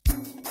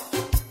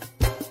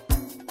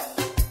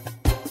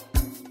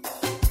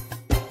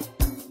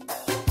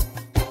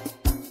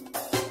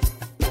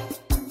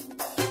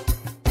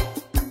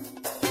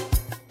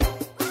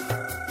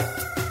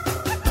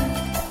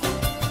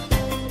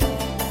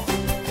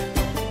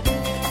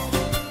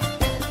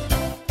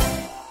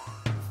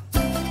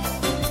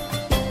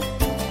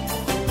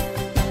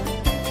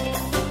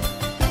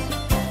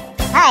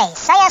Hai,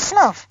 saya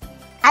Smooth.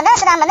 Anda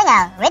sedang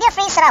mendengar Radio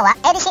Free Sarawak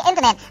edisi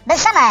internet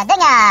bersama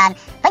dengan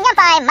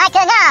penyampai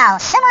Michael Ngau.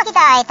 Semua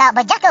kita tak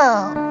berjaku.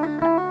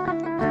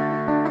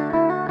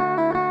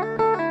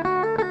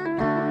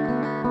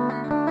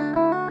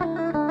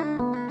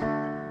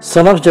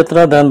 Salam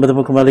sejahtera dan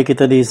bertemu kembali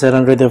kita di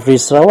siaran Radio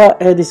Free Sarawak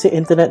edisi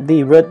internet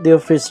di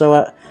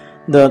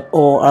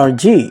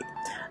radiofreesarawak.org.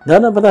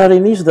 Dan pada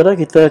hari ini, saudara,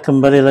 kita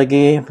kembali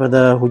lagi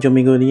pada hujung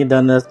minggu ini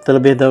dan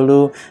terlebih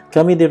dahulu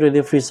kami di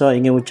Radio Free Sarawak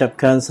ingin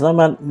ucapkan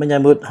selamat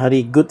menyambut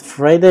hari Good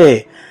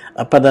Friday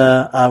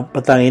pada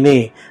petang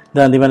ini,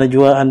 dan di mana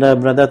jua anda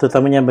berada,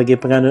 terutamanya bagi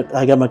penganut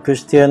agama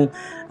Kristian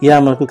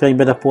yang melakukan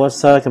ibadah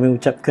puasa,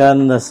 kami ucapkan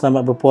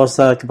selamat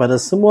berpuasa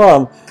kepada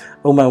semua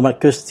umat-umat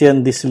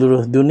Kristian di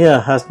seluruh dunia,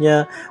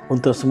 khasnya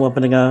untuk semua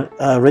pendengar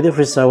Radio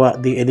Free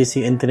Sarawak di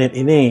edisi internet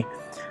ini.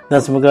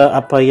 Dan semoga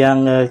apa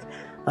yang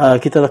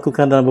kita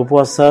lakukan dalam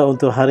berpuasa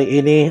untuk hari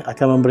ini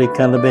akan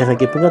memberikan lebih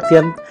lagi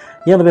pengertian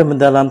yang lebih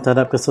mendalam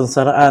terhadap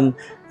kesengsaraan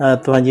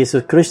Tuhan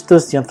Yesus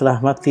Kristus yang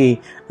telah mati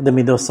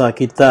demi dosa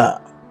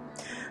kita.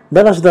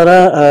 Baiklah saudara,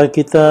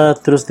 kita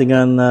terus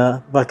dengan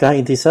bakal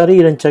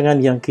intisari rancangan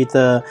yang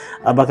kita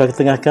bakal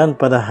ketengahkan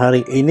pada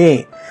hari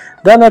ini.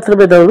 Dan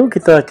terlebih dahulu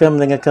kita akan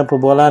mendengarkan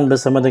perbualan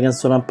bersama dengan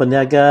seorang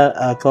peniaga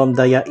kaum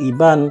Dayak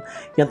Iban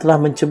yang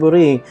telah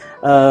menceburi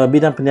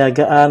bidang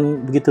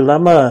perniagaan begitu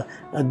lama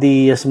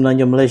di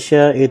semenanjung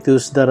Malaysia, iaitu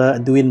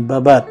saudara Dwin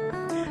Babat.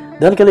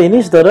 Dan kali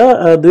ini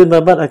saudara, Dwin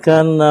Babat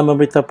akan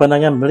memberitahu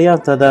pandangan beliau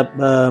terhadap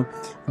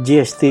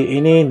GST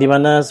ini, di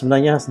mana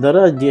sebenarnya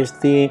saudara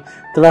GST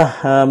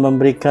telah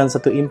memberikan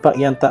satu impak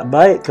yang tak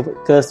baik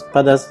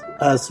kepada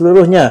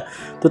seluruhnya,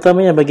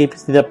 terutamanya bagi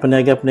setiap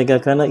peniaga-peniaga,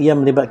 kerana ia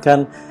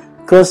melibatkan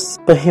kos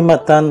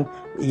perkhidmatan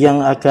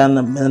yang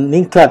akan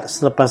meningkat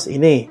selepas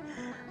ini.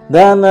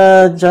 Dan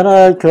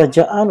cara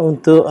kerajaan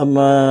untuk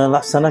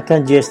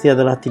melaksanakan GST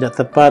adalah tidak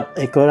tepat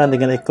ekoran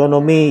dengan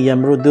ekonomi yang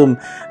merudum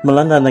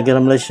melanda negara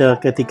Malaysia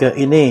ketika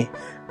ini.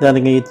 Dan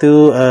dengan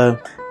itu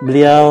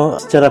beliau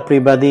secara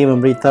peribadi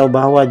memberitahu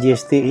bahawa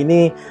GST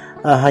ini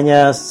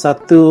hanya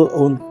satu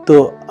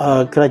untuk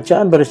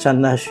kerajaan barisan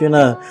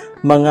nasional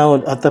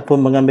mengaud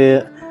ataupun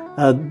mengambil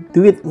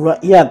duit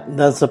rakyat,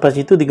 dan selepas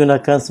itu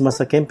digunakan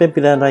semasa kempen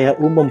pilihan raya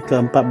umum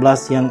ke-14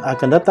 yang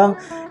akan datang,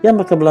 yang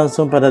akan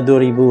berlangsung pada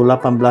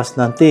 2018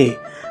 nanti.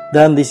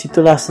 Dan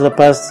disitulah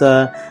selepas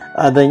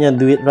adanya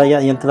duit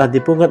rakyat yang telah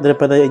dipungut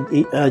daripada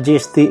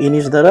GST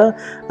ini saudara,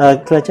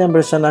 kerajaan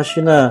barisan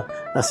nasional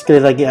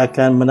sekali lagi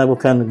akan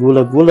menaburkan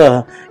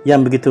gula-gula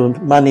yang begitu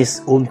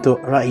manis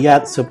untuk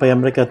rakyat supaya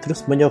mereka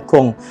terus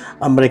menyokong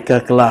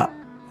mereka kelak.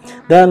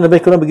 Dan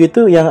lebih kurang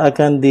begitu yang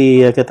akan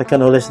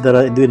dikatakan oleh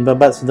saudara Dwin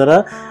Babat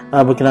saudara,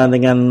 berkenaan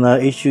dengan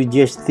isu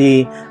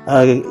GST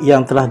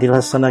yang telah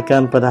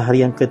dilaksanakan pada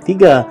hari yang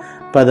ketiga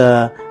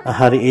pada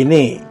hari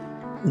ini.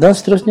 Dan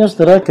seterusnya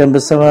saudara akan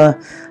bersama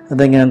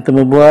dengan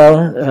temu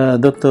bual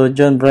Dr.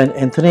 John Brian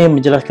Anthony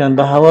menjelaskan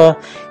bahawa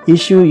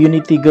isu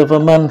unity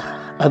government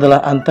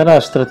adalah antara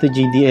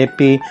strategi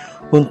DAP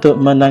untuk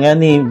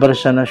menangani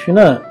barisan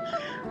nasional.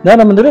 Dan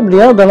menurut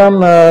beliau,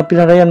 dalam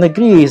pilihan raya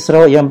negeri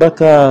Sarawak yang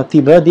bakal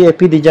tiba,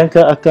 DAP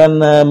dijangka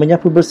akan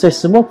menyapu bersih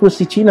semua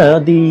kerusi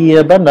Cina di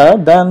bandar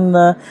dan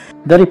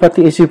dari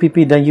parti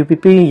SUPP dan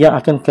UPP yang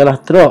akan kalah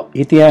teruk.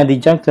 Itu yang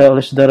dijangka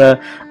oleh saudara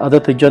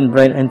Dr. John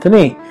Brian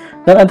Anthony.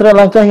 Dan antara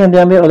langkah yang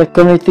diambil oleh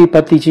komuniti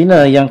parti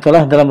Cina yang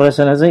kalah dalam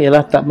barisan nazar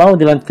ialah tak mahu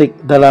dilantik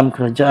dalam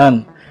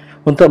kerajaan.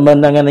 Untuk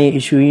menangani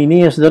isu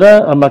ini,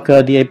 saudara, maka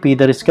DAP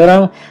dari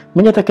sekarang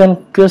menyatakan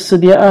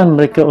kesediaan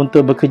mereka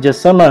untuk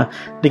bekerjasama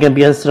dengan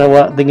BN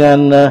Sarawak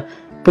dengan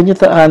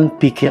penyertaan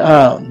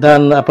PKR.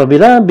 Dan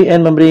apabila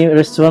BN memberi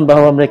respon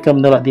bahawa mereka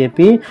menolak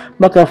DAP,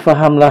 maka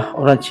fahamlah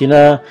orang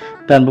Cina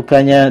dan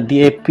bukannya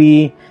DAP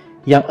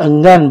yang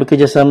enggan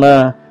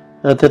bekerjasama,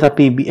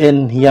 tetapi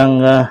BN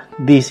yang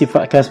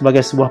disifatkan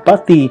sebagai sebuah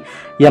parti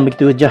yang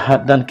begitu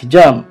jahat dan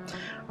kejam.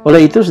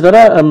 Oleh itu,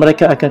 saudara,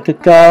 mereka akan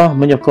kekal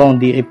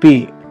menyokong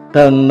DAP.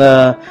 Dan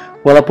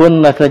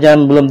walaupun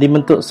kerajaan belum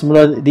dibentuk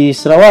semula di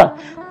Sarawak,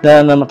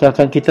 dan maka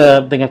akan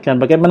kita dengarkan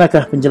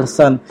bagaimanakah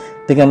penjelasan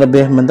dengan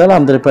lebih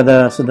mendalam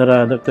daripada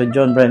saudara Dr.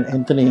 John Brian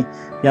Anthony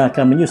yang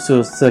akan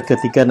menyusul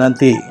seketika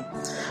nanti.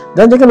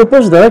 Dan jangan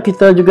lupa, saudara,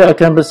 kita juga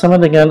akan bersama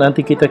dengan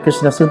anti kita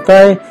Krishna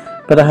Suntai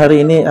pada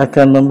hari ini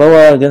akan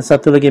membawa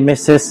satu lagi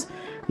mesej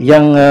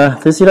yang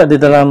tersirat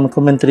di dalam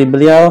komentari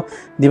beliau,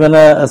 di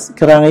mana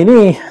sekarang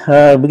ini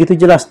begitu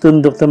jelas Tun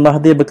Dr.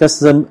 Mahathir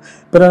bekas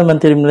Perdana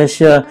Menteri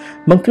Malaysia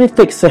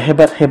mengkritik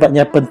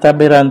sehebat-hebatnya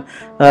pentadbiran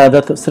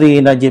Datuk Seri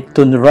Najib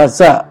Tun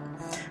Razak.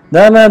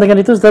 Dan dengan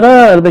itu,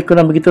 saudara, lebih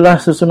kurang begitulah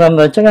susunan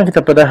rancangan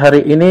kita pada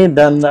hari ini,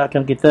 dan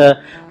akan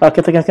kita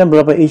ketengahkan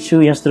beberapa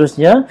isu yang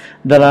seterusnya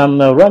dalam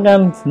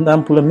rancangan 60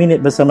 minit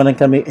bersama dengan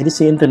kami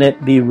edisi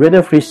internet di Radio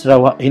Free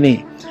Sarawak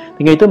ini.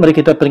 Dengan itu, mari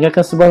kita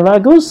peringatkan sebuah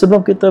lagu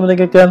sebelum kita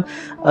mendengarkan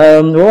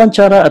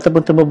wawancara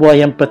ataupun temu bual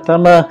yang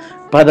pertama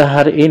pada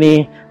hari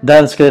ini.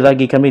 Dan sekali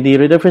lagi kami di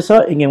Radio Free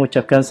Sarawak ingin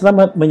mengucapkan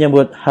selamat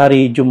menyambut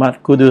Hari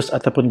Jumaat Kudus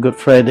ataupun Good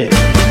Friday.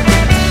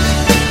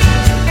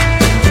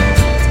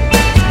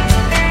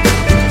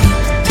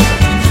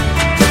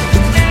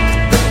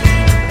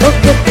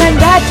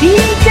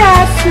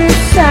 Dinda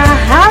susah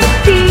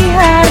hati,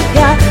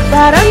 harga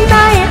barang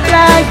naik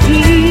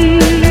lagi.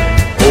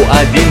 Oh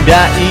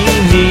Adinda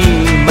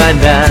ini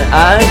mana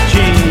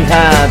aji,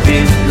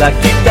 habislah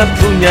kita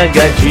punya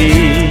gaji.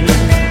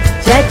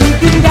 Jadi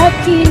Dinda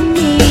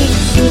kini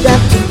sudah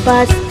pun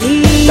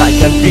pasti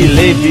takkan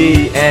pilih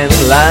BN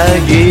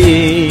lagi.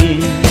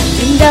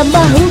 Dinda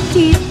mahu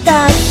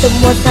kita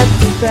semua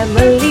satu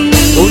family.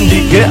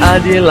 Undi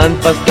keadilan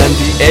paskan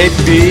di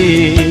AP.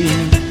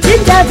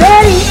 Dinda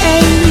very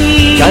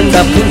angry, Kanda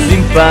pun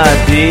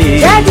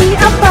simpati. jadi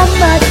apa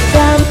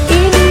macam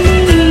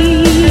ini?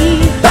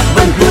 Tak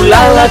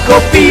mengkulala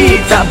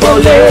kopi, tak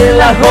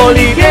bolehlah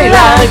holiday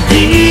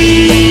lagi.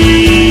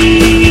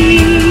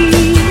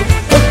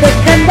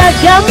 Kanda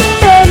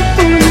jamben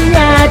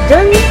punya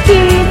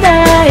dengki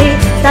naik,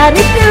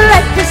 tarik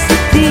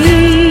electricity.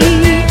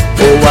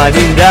 Oh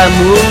Adinda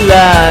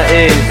mula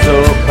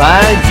esok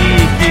pagi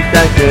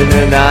kita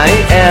kena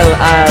naik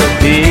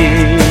LRT.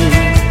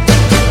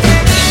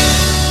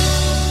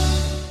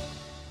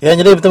 Ya,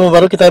 jadi bertemu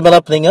baru kita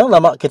balap ninga.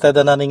 Lama kita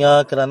dana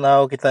ninga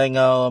kerana kita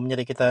ingau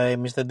menjadi kita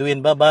Mr.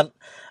 Duin Babat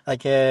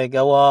ke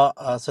gawa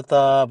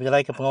serta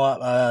berjalai ke pengawal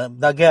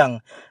dagang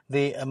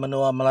di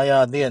menua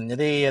Melaya Din.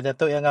 Jadi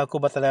Datuk yang aku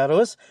batal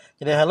harus.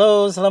 Jadi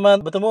hello,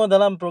 selamat bertemu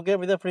dalam program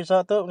kita Free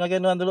Sarawak tu.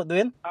 Ngaganuan dulu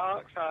Duin.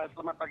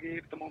 Selamat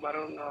pagi, bertemu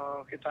baru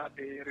kita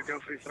di Radio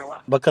Free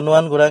Sarawak.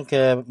 Berkenuan kurang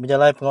ke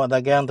berjalai pengawal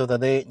dagang tu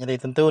tadi. Jadi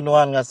tentu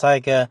nuan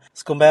ngasai ke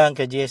sekumbang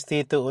ke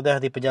GST tu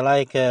udah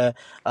diperjalai ke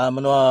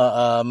menua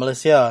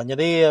Malaysia.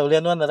 Jadi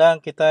ulian nuan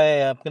darang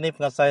kita kini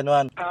pengasai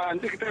nuan.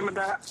 Nanti kita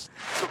mendak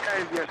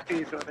sukai GST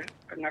itu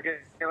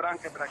ngagai orang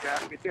ke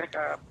berdagang itu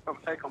ke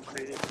pengasai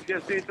company.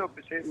 GST itu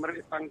bisa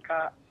meri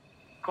pangka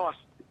kos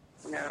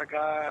punya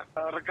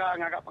harga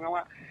ngagak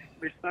pengawal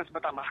bisnes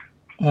bertambah.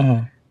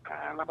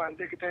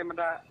 Nanti kita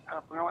mendak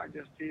pengawal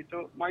GST itu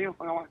mayu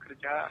pengawal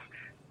kerja.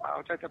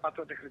 Saya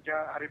patut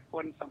bekerja hari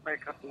pun sampai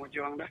ke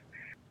penghujung dah.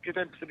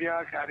 Kita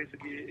bersedia ke hari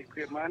segi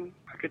equipment,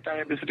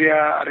 kita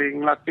bersedia hari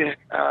ngelatih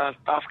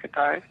staff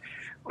kita.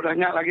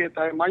 Udahnya lagi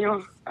kita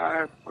mayu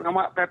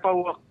pengamak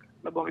paperwork,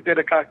 lebih kita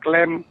dekat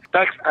claim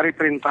tax hari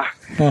perintah.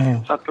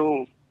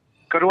 Satu.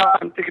 Kedua,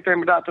 nanti kita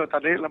mendak tu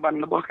tadi,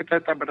 leban lebih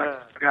kita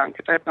berdagang.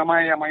 Kita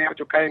pengamak yang mayar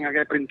cukai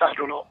ngagai perintah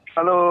dulu.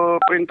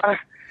 Lalu perintah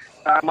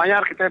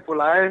mayar kita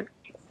pulai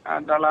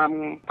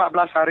dalam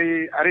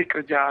 14 hari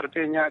kerja,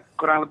 artinya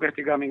kurang lebih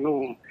 3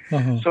 minggu.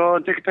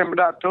 So, nanti kita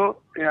mendak tu,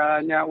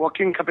 ya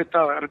working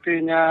capital,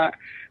 artinya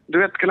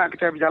duit kena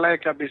kita berjalan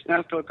ke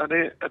bisnes tu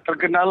tadi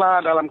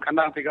tergendala dalam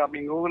kandang 3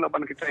 minggu, lepas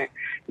kita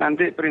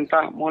nanti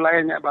perintah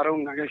mulainya baru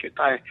ngagai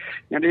kita.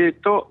 Jadi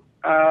itu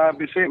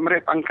bisa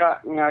mereka pangka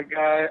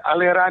ngagai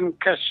aliran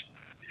cash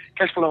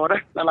flow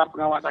dalam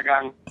pengawal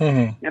dagang.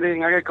 Jadi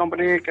ngagai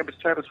company ke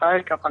besar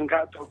saya ke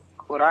pangka tu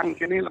kurang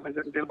kini lepas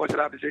jadi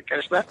bocor bisa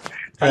cash dah.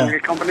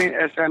 Ngagai company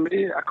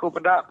SME aku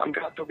pada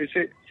pangka tu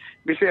bisa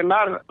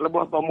enar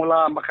lebih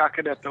bermula maka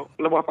ke dia tu.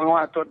 Lebih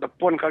pengawal tu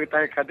depon ke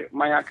kita ke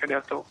maya ke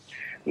dia tu.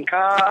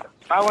 Engka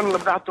tahun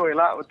lebih tu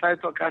ialah utai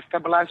tu ke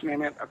stabilize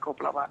minit aku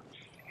pelawat.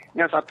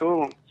 Yang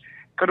satu.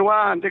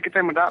 Kedua, nanti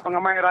kita mendak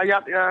pengamai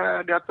rakyat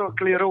ya dia tu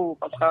keliru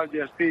pasal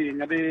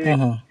GST. Jadi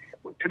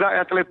tidak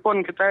ya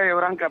telefon kita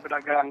orang ke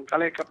pedagang.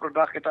 Kali ke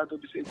produk kita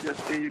tu bisa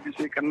GST,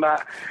 bisa kena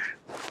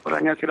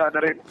orangnya tidak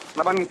dari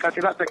laban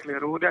tidak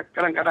terkeliru. Dia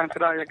kadang-kadang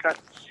tidak ya kat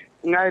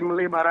ngai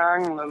beli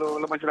barang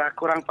lalu lepas sudah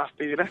kurang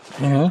pasti dah.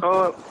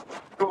 So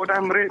tu udah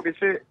meri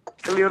bisa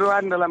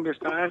keliruan dalam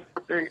bisnes,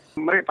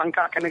 meri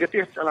pangkat ke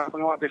negatif dalam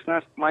pengawal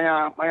bisnes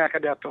maya ke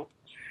dia tu.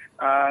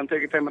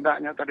 Nanti kita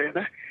mendaknya tadi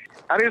dah.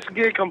 Hari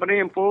segi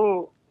company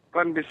empu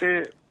kan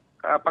bisa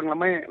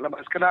penglamai lepas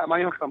sekedar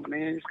mayu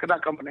company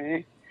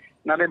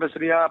nade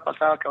bersedia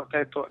pasal kau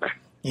itu dah.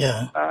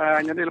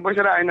 Jadi lebih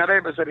sudah nade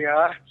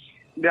bersedia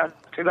dia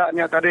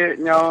tidaknya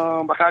tadi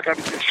nyau bakal ke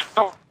bisa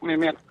stok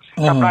minit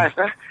surprise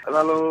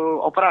lalu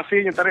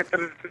operasinya tadi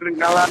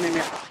tertinggalan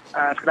ini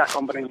sekedar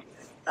company.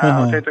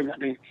 Itu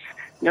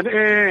jadi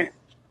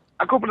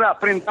aku pernah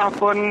perintah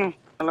pun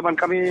leban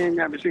kami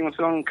nya bisa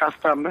ngusung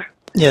custom dah.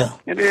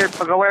 Jadi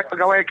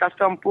pegawai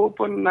custom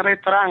pun narai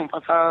terang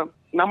pasal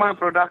nama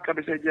produk ke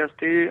bisa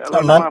GST,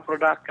 nama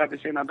produk ke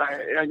bisa nada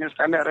yang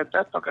standard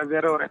rated atau ke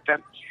zero rated.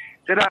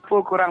 Tidak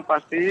pun kurang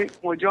pasti,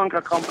 ujung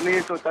ke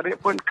company itu tadi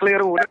pun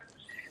keliru.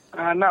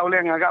 Nak boleh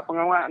ngagak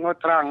pengawal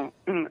ngotrang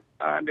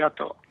dia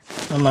tu.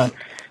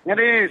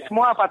 Jadi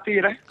semua parti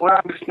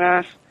orang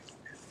bisnes,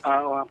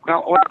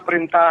 orang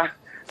perintah,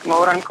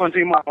 orang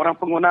konsumer, orang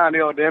pengguna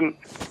dia dan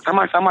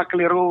sama-sama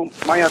keliru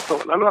maya tu.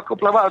 Lalu aku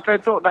pelawak waktu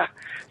itu dah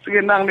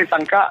segenang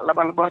disangka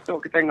lepas tu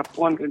kita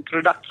ngepon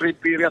introductory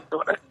period tu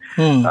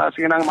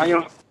segenang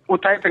mayu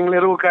utai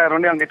tengliru ke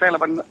rondiang kita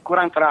lepas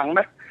kurang terang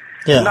dah.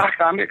 Nah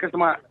kami ke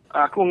semua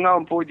aku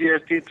ngau empu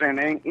GST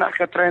training, nak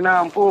ke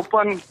trainer empu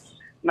pun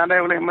nada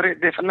boleh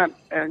merit definite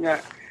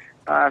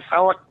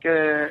sawat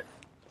ke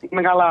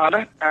mengalah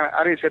dah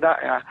hari sedak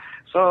ya.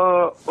 So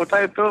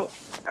utai itu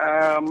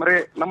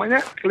merit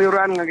namanya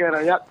keliruan ngagai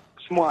rakyat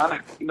semua lah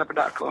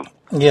dapat aku.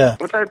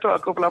 Utai itu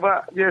aku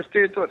pelabak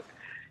GST itu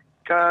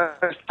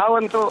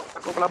setahun tu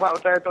aku pelabak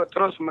utai tu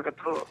terus mereka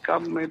tu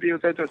maybe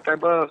utai tu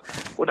stable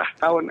udah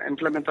tahun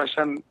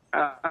implementation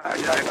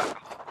ya lah.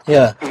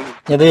 Ya,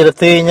 jadi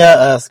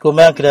artinya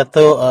sekumang kita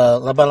tu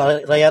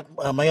laban rakyat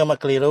mayu mak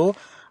keliru.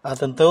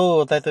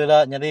 Tentu utai tu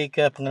lah jadi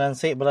ke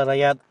pengenansik bela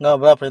rakyat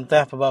ngau bela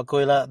perintah pebak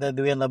kui lah dan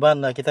duit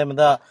laban kita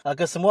menda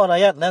ke semua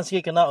rakyat dan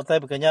segi kena utai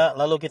berkenya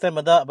lalu kita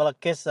menda bala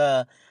kes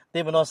di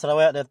Benua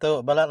Sarawak dia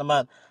tu bala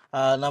namat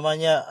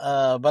namanya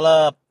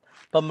bala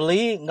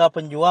pembeli ngau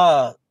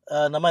penjual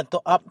nama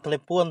top up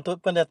telefon tu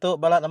pun dia tu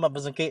bala nama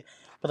bersengkit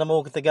penemu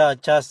ketiga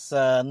cas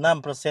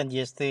 6%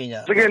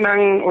 GST-nya. Segi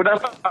nang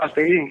udah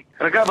pasti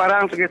harga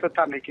barang segi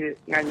tetap niki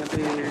nganya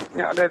di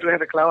ada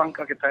dua kelawang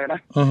ke kita ya.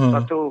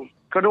 Satu.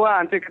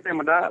 Kedua nanti kita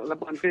meda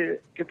nanti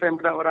kita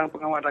meda orang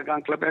pengawal dagang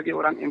lebih lagi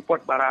orang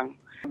import barang.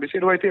 Bisi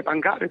dua itu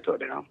pangkat itu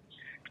dia.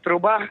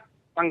 Terubah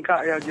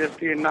pangkat ya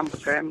GST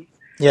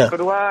 6%. Yeah.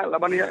 Kedua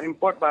laban ya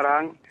import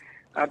barang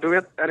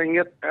duit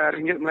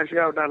ringgit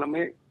Malaysia udah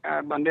lebih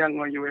banding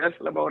dengan US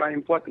lebih orang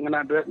import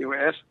ngena duit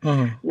US.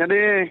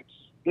 Jadi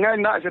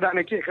nggak sudah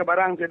niki ke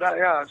barang tidak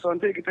ya. So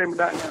nanti kita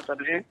medanya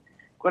tadi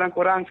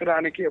kurang-kurang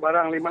sudah niki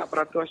barang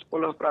 5%,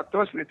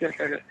 10% nanti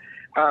ke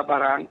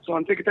barang. So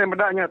nanti kita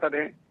medanya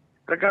tadi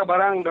harga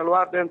barang dari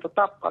luar dan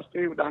tetap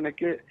pasti udah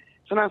niki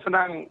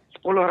senang-senang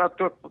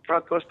 10%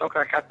 atau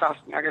ke atas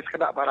ngagai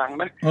sekedar barang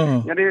deh.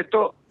 Jadi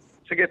itu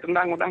segi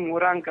tendang udah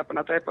ngurang ke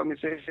penatai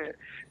pemisi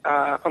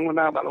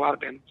pengguna bak luar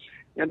dan.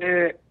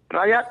 Jadi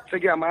rakyat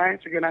segi amai,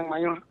 segi nang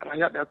mayu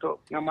rakyat dia tu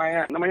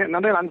namanya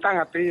nanti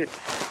lantang hati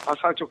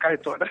pasal cukai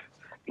itu dah.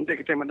 Nanti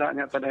kita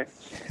mendaknya tadi.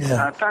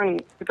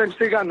 Tang kita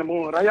mesti kan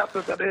nemu rakyat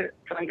tu tadi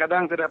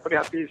kadang-kadang tidak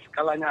perhati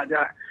skalanya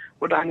aja.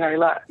 Udahnya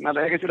ilah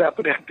nada yang sudah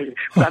perhati.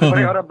 Dan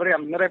orang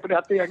beriam, mereka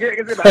perhati lagi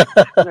gitu dah.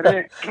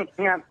 Jadi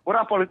ingat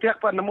orang politik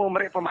pun nemu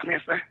mereka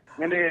pemanis dah.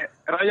 Jadi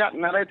rakyat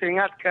nada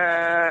ingat ke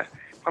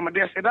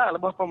pemedia tidak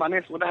lebih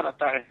pemanis sudah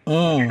ratai.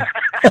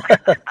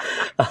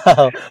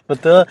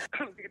 Betul.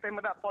 Kita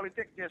mendak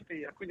politik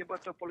GST. Aku nyebut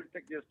tu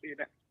politik GST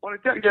dah.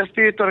 Politik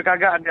GST tu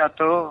kagak dia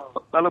tu.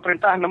 Lalu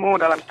perintah nemu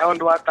dalam tahun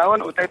 2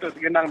 tahun utai tu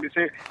segenang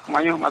bisa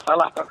mayuh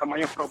masalah atau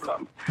kemayuh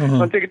problem.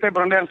 Nanti kita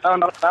berunding tahun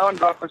 205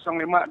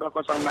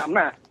 206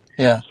 nah.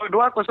 Yeah. So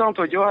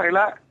 207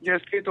 ialah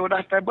GST tu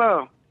udah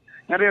stable.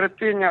 Jadi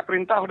artinya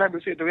perintah udah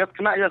bisa duit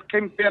kena ya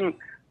campaign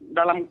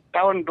dalam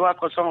tahun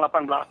 2018.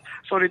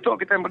 So itu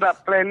kita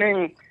mendak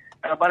planning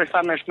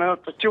Barisan Nasional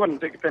tercun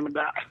kita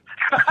mendak.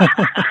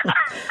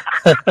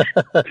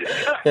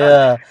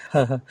 Ya.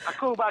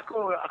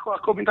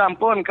 Aku minta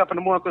ampun ke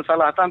penemu aku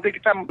salah. Nanti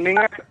kita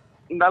mengingat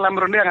dalam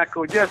runding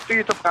aku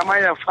GST itu pertama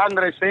ya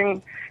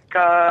fundraising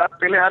ke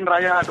pilihan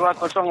raya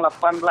 2018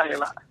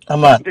 lah.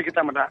 Amat. Nanti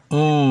kita mendak.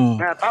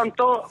 Nah tahun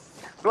tu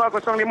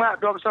 205,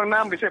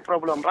 206 bisa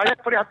problem. Rakyat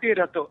perhati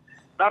dah tu.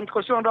 Dan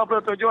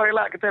 027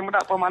 ialah kita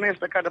mendak pemanis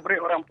dekat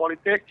diberi orang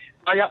politik,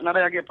 rakyat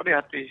nada lagi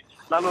perhati.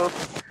 Lalu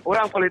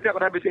orang politik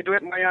udah bisa duit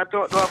maya tu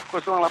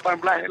 2018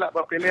 ialah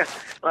berpilih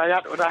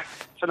rakyat udah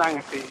senang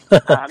hati.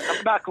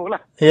 Kepada aku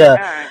lah. Ya.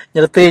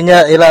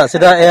 Artinya ialah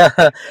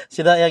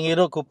sudah yang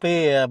hidup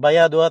kopi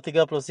bayar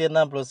 2-30 sen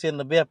 60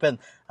 sen lebih pen.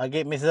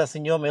 Agi mesti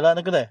senyum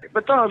ialah nak kedai.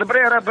 Betul,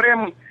 diberi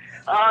rem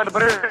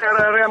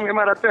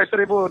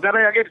 500,000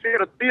 dari lagi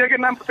reti lagi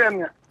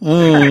 6%-nya.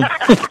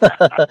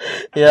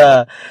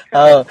 Ya.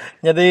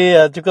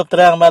 Jadi cukup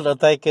terang mat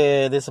otai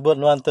ke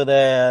disebut nuan tu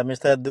de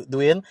Mr.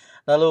 Duin.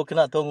 Lalu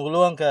kena tunggu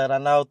luang ke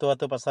ranau tu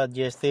atau pasal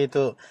GST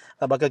tu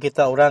bakal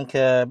kita orang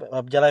ke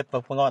berjalan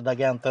pengawal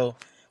dagang tu.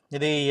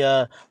 Jadi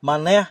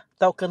mana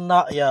tahu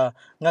kena ya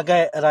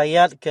ngagai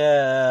rakyat ke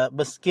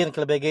miskin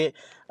ke lebih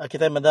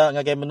kita menda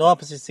ngagai menua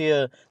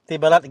pesisir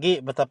tibalat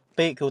lagi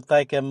betapi ke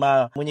utai ke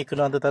ma munyi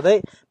kuno tu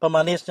tadi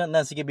pemanisnya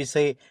nan sigi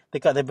bisa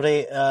dekat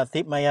diberi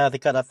tip maya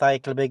dekat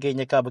datai ke lebih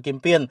nyeka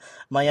berkimpin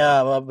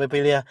maya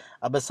berpilih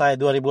besar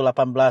 2018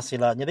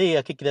 sila. Jadi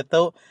kita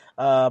tahu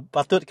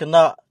patut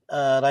kena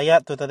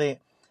rakyat tu tadi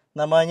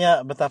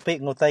namanya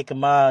betapik ngutai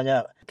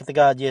kemanya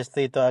ketika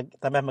GST itu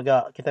tambah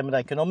mega kita menda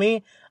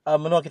ekonomi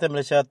menua kita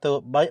Malaysia tu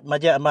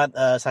majak amat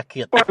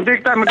sakit.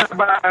 Jadi kita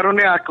mendapat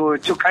runi aku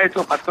cukai itu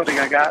patut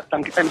digagak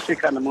dan kita mesti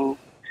kan nemu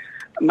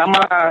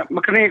nama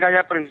makni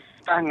gaya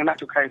perintah ngena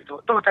cukai itu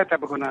kita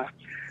berguna.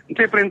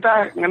 Nanti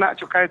perintah ngena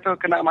cukai itu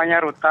kena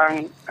bayar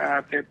hutang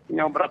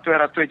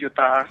beratus-ratus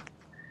juta.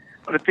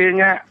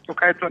 Artinya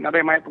cukai itu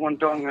ada mai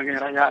penguntung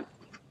bagi rakyat.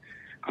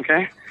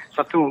 Okey,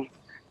 satu.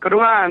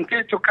 Kedua, nanti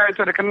cukai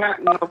itu dikena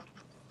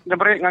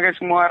diberi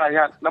ngagai semua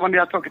rakyat. Lawan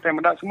dia tu kita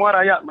mendak semua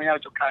rakyat bayar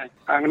cukai.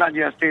 Kena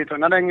GST itu.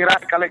 Nada ngira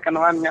kali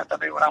kenuannya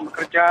tadi orang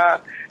bekerja,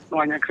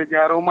 nuannya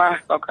kerja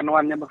rumah atau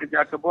kenuannya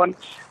bekerja kebun,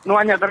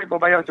 nuannya dari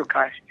bayar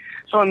cukai.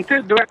 So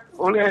nanti duit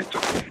oleh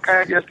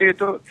cukai GST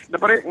itu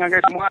diberi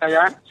ngagai semua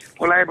rakyat,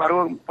 mulai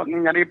baru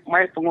menjadi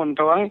mai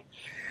penguntung.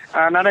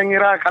 Nada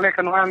ngira kali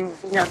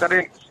kenuannya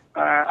dari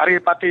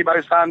hari parti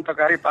barisan atau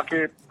hari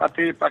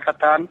parti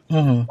pakatan.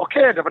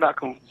 Okey daripada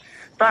aku.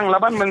 Tang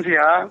laban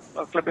mensia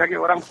lebih lagi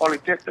orang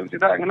politik tu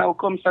tidak kena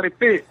hukum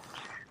saripi.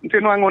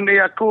 Nanti nuan ngundi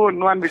aku,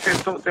 nuan bisa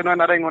tu,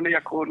 nuan ada ngundi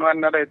aku,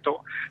 nuan ada itu.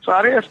 So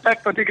hari aspek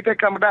nanti kita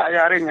akan beda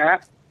ya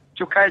harinya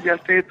cukai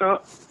GST itu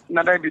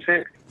nadai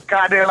bisa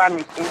keadilan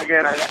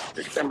negara ya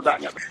kita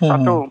mudahnya.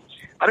 Satu,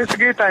 dari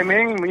segi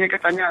timing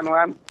mengikatnya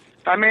anuan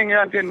timing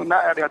yang tin munda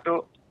dia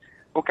tu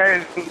bukai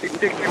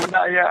titik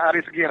munda ya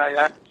hari segi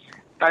rakyat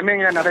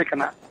timing yang nadai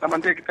kena.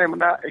 Nanti kita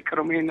munda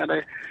ekonomi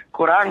nadai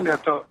kurang dia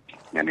tu.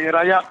 Jadi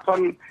rakyat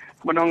pun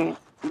menung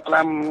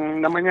dalam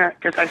namanya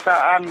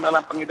kesaisaan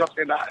dalam penghidup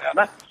tidak ya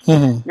dah.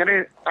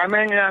 Jadi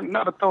timingnya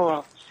nak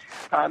betul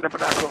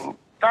daripada aku.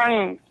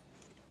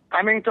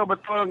 Timing tu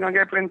betul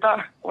ngagai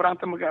perintah orang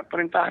tu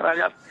perintah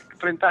rakyat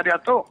perintah dia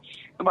tu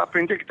sebab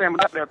perintah kita yang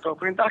mendak dia tu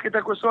perintah kita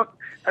kusut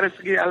dari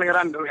segi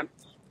aliran tu kan.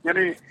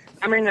 Jadi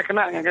timingnya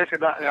kena ngagai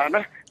sedak ya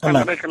dah.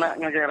 Kan kena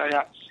ngagai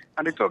rakyat.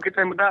 Ada tu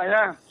kita mendak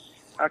ya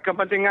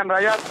kepentingan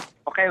rakyat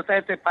okey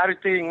saya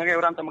parity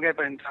ngagai orang tu ngagai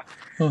perintah.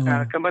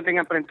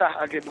 Kepentingan perintah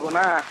lagi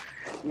berguna.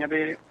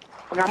 Jadi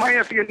pengamal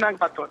yang segenang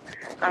patut.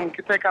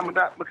 Kita akan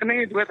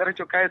berkenai duit dari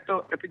cukai itu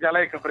tapi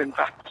jalai ke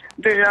perintah.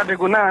 Dia ada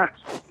guna.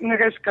 Ini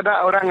guys,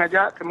 kada orang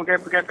ngajak kemudian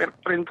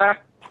perintah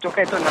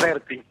cukai itu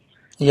ngerti.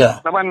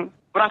 Ya. Lawan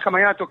orang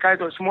kemana cukai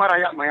itu semua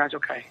rakyat maya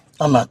cukai.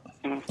 Amat.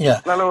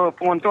 Ya. Lalu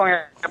penguntung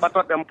yang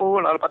patut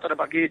dampu lalu patut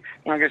bagi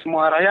ngagai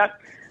semua rakyat.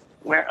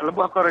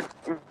 Lebuh aku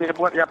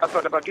buat ya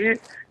patut bagi.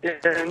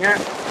 Ianya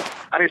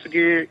dari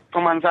segi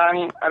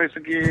pemansang, dari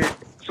segi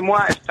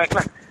semua aspek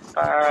lah.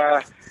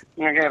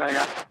 Ngagai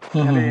rakyat.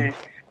 Jadi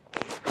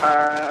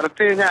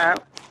artinya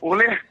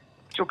oleh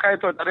cukai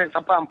itu dari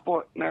sampai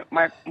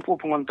empu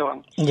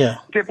penguntung. Ya.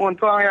 Jadi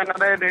penguntung yang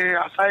ada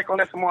diasai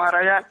oleh semua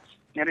rakyat.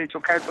 Jadi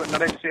cukai itu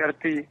ada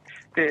CRT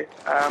di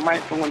mai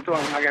penguntung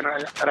ngagai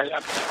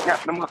rakyat. Ya,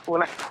 nama aku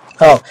lah.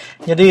 Oh,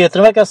 jadi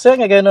terima kasih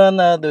ngaganon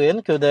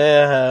Duin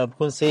kepada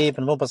fungsi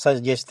penuh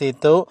pasal GST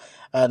itu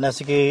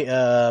nasiki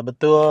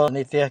betul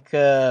nitiah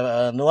ke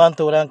nuan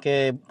tu orang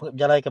ke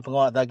jalai ke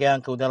penguat dagang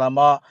ke udah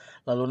lama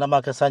lalu nama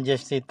kesan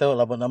GST itu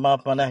lalu nama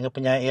panah ke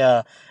penyai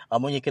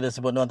amunyi kita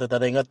sebut nuan tu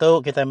tadi ingat tu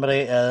kita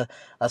beri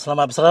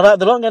selamat berselarat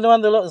dulu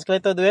nganuan dulu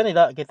sekali tu Duin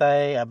tidak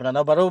kita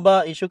benar baru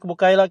isu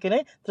kebukai lah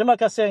kini. Terima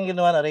kasih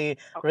nganuan dari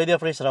Radio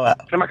Free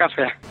Sarawak. Terima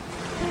kasih.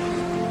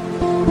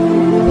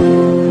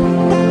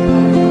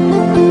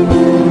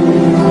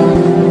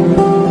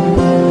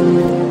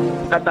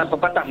 Kata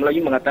pepatah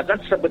Melayu mengatakan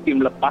seperti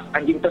melepas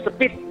anjing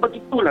tersepit.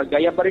 Begitulah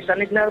gaya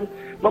Barisan Nasional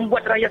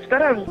membuat rakyat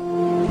sekarang.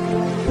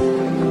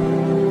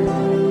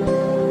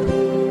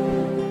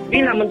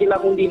 Bila menjelang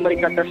undi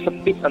mereka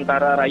tersepit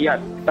antara rakyat.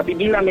 Tapi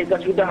bila mereka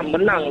sudah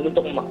menang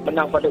untuk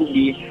menang pada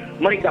undi,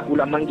 mereka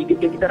pula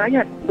menggigitkan kita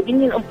rakyat.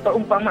 Begini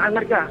perumpamaan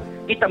mereka.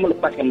 Kita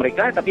melepaskan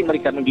mereka tapi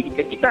mereka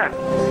menggigitkan kita.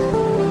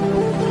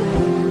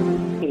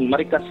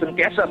 Mereka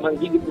sentiasa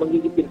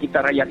menggigitkan kita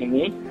rakyat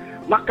ini.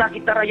 Maka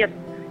kita rakyat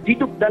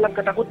hidup dalam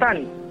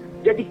ketakutan.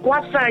 Jadi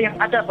kuasa yang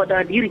ada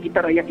pada diri kita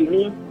rakyat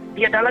ini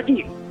tiada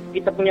lagi.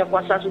 Kita punya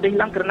kuasa sudah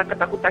hilang kerana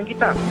ketakutan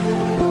kita.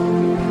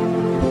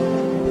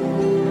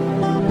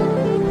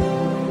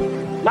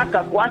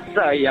 Maka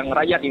kuasa yang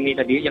rakyat ini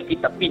tadi yang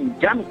kita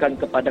pinjamkan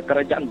kepada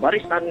kerajaan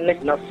Barisan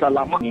Nasional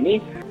selama ini,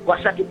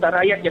 kuasa kita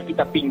rakyat yang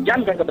kita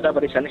pinjamkan kepada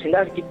Barisan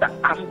Nasional kita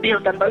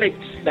ambilkan balik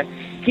dan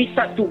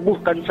kita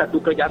tubuhkan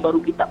satu kerajaan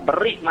baru, kita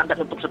beri mandat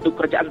untuk satu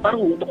kerajaan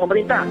baru untuk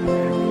memerintah.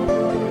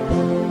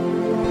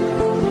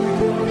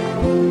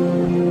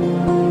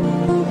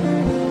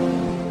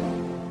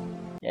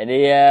 Jadi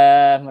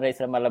mari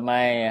selamat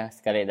lemai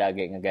sekali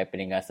lagi ngagai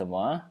peninggal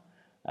semua.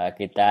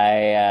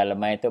 Kita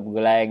lemai itu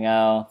bergulai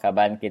dengan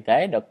kaban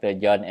kita Dr.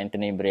 John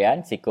Anthony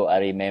Brian, siku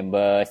ari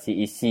member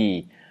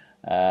CEC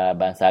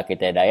bangsa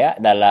kita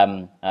Dayak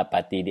dalam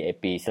parti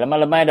DAP.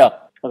 Selamat lemai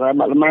dok.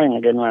 Selamat lemai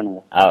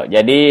ngagai.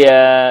 Jadi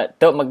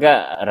tok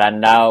megak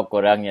randau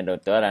kurangnya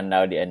doktor,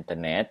 randau di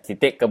internet.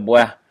 Sitik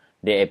kebuah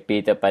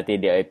DAP tu parti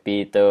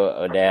DAP tu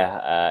udah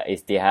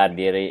istihar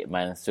diri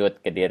mansud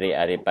ke diri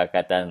ari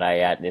Pakatan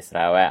Rakyat di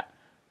Sarawak.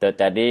 Tu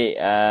tadi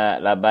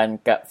laban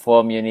ke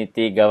form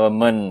unity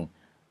government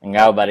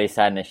ngau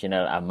Barisan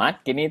Nasional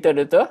amat kini tu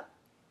tu.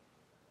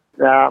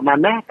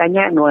 Mana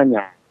tanya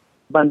nuannya.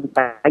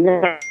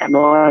 Tanya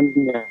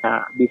nuannya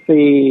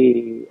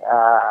bisi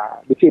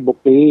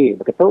bukti.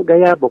 Begitu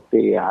gaya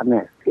bukti ya.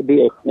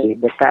 DAP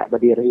dekat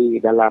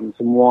berdiri dalam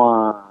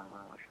semua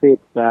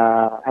seat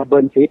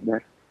urban seat.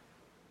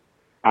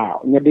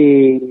 Jadi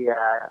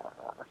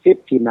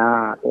seat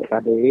Cina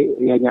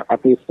tadi, ianya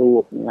parti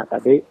sup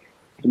tadi,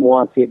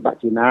 semua seat bak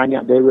Cina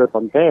nya they will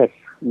contest.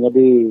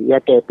 Jadi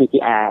ya ke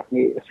PTR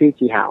ni si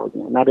Cihau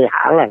ni ada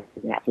hal lah.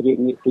 Jadi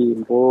ni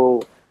tim pun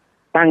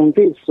tang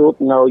ti sup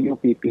ngau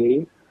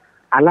UPP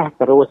alah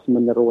terus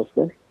menerus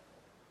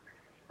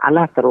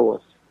alah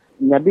terus.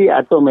 Jadi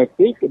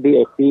automatik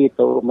DAP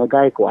tu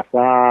megai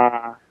kuasa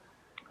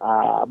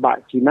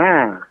bak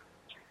Cina.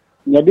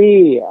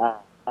 Jadi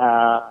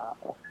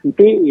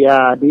nanti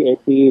ya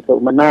DAP itu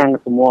menang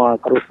semua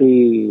kerusi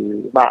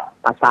bak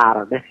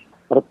pasar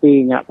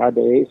sepertinya pada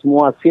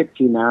semua seat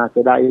Cina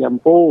sudah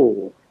lempu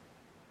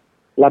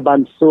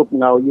laban sup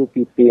ngau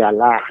UPP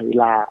alah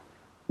ila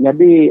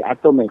Jadi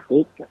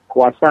automatik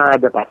kuasa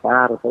ada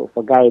pasar untuk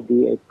pegai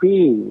DAP.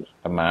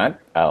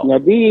 Amat.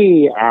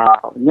 Jadi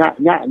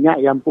nyak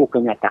yang pu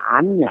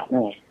kenyataannya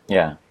nih.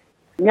 Ya.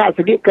 Nyak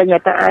segi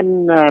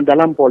kenyataan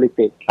dalam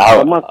politik.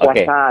 Sama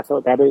kuasa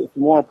atau tadi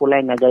semua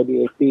pulai ngagai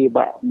DAP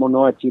bak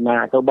mono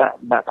Cina atau bak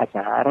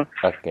kasar.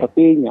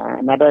 Tapi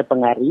nada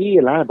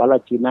pengaruh lah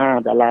bala Cina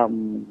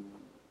dalam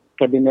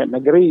kabinet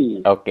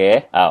negeri.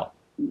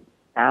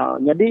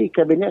 Jadi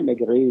kabinet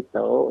negeri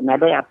itu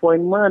nada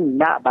appointment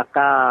nak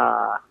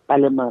bakal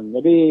parlimen.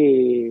 Jadi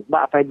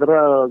bak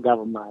federal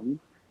government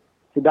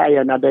sudah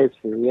ya nada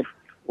seat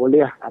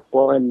oleh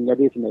appoint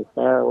jadi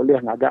senator oleh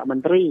ngagak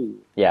menteri.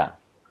 Ya.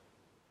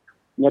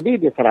 Jadi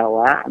di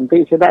Sarawak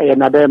nanti sudah ya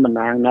nada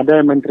menang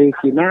nada menteri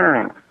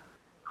Cina.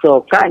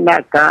 So kak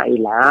nak kak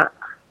ilak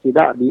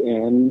tidak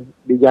BN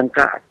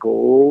dijangka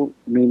aku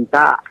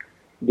minta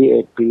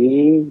DAP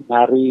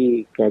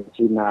dari ke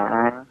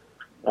Cina.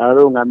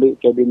 Lalu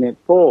ngambil kabinet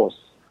pos.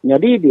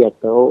 Jadi dia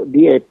tu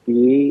DAP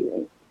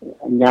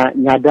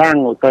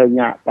nyadang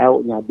utanya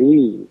tahu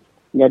nyadi.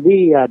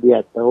 Jadi ya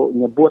dia tu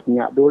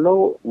nyebutnya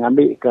dulu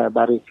ngambil ke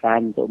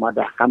barisan tu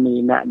madah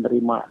kami nak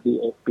nerima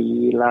DAP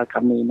lah,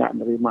 kami nak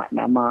nerima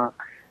nama.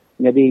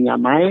 Jadi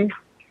nyamai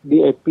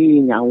DAP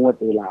nyawut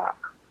lah.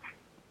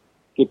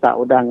 Kita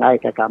udah ngai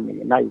ke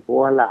kami. Nah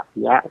ibu lah.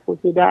 Ya aku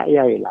tidak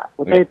ya lah.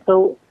 Kita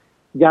itu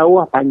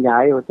jauh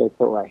panjai waktu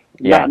itu.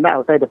 Nak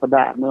waktu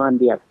daripada nuan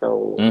dia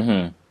tu.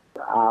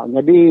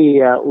 Jadi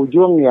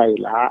ujung ya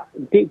ialah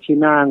nanti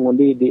Cina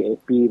ngundi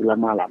DAP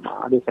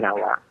lama-lama di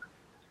Sarawak.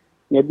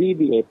 Jadi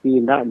DAP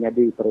nak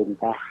jadi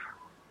perintah.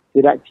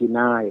 Tidak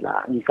Cina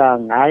ialah. Engkau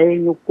ngai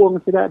nyukung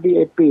tidak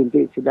DAP.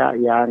 Nanti tidak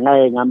ya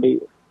ngai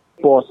ngambil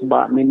pos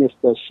bak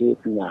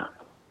ministershipnya.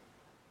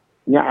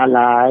 Nya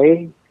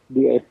alai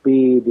DAP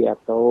dia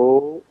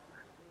tu.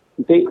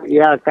 Nanti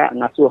ya kak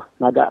ngasuh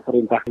nada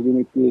perintah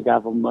unity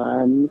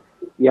government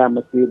ya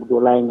mesti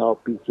bergulai ngau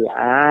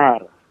PKR.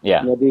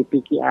 Jadi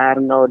PKR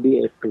ngau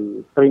DAP.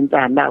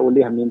 Perintah nak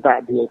boleh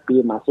minta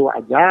DAP masuk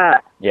aja.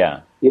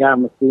 Ya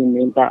mesti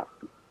minta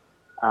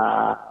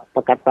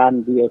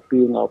pekatan DAP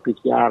ngau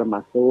PKR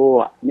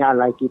masuk.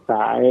 Nyalai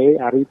kita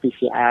hari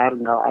PKR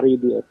ngau hari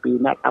DAP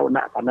nak tahu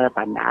nak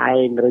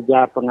pandai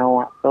ngerja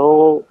pengawak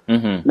tu.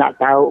 Nak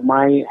tahu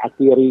mai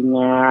hati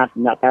ringat,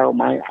 nak tahu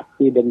mai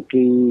hati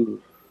dengki.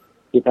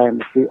 Kita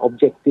mesti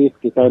objektif,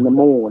 kita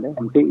nemu.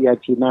 Nanti ya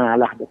Cina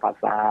lah di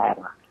pasar.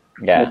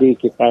 Jadi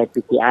kita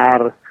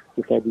PKR,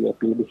 kita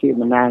DAP. Di sini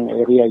menang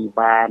area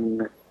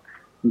Iban.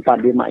 45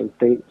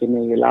 itu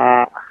kini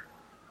lah.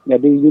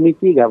 Jadi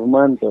unity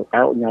government tu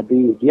tahu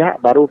nyadi. Dia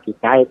baru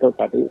kita itu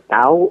tadi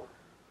tahu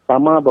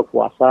sama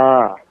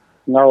berkuasa.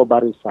 Ngau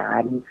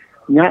barisan.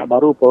 Nyak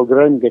baru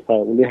program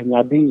kita boleh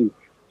nyadi.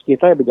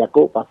 Kita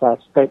berjakuk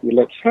pasal state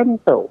election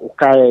tu,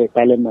 ukai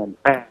parliament.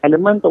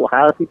 Parliament tu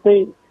hal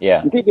kita.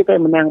 Nanti kita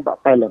menang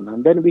pak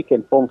parliament, then we can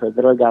form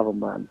federal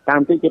government.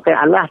 Nanti kita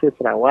alah di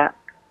Sarawak.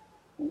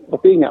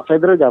 Tapi ingat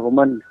federal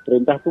government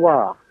perintah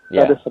tua.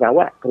 Ada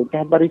Sarawak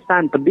perintah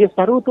barisan, pedis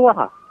baru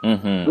tua.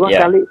 Dua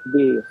kali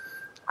pedis.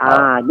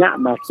 Nyak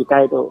mas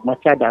kita itu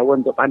macam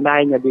daun tu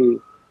pandai jadi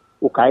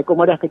ukai aku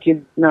madah ke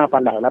Cina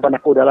pandai. Laban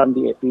aku dalam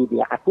DAP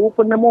dia. Aku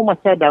pun nemu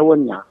macam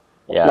daunnya.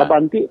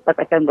 Labanti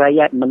Pakatan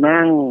Rakyat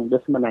menang di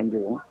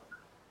Semenanjung.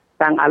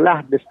 Tang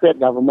Allah the state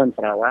government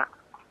Sarawak.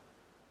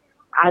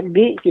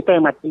 Adik kita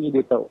mati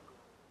di tu.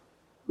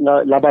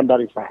 Laban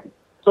barisan.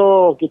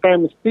 So kita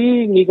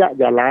mesti ngigak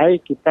jalai.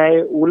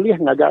 Kita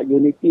ulih ngagak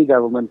unity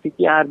government.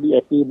 PKR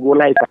DAP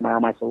mulai sama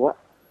masuk.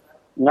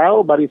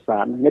 Ngau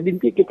barisan.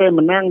 Ngedinti kita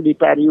menang di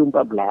PRU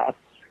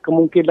 14.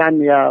 Kemungkinan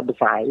ya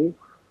besar.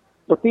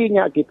 Tapi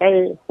kita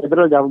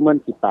federal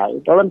government kita.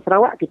 Dalam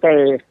Sarawak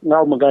kita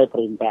ngau megai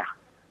perintah.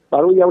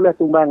 Baru ya boleh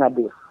tumbang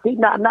habis.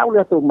 Tidak nak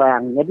boleh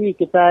tumbang. Jadi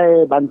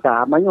kita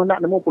bantah. Mana nak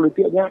nemu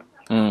politiknya.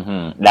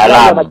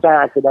 Dalam.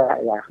 Baca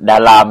sudah ya.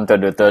 Dalam tu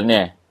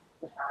betulnya.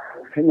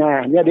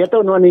 Nah, dia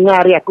tu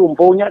ningar ya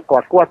kumpunya.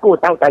 Aku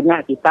tahu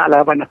tanya kita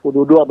lah. Aku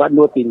duduk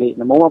bandu tilik.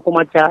 Nemu apa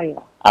macam ya.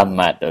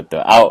 Amat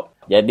tu.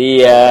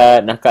 Jadi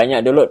nak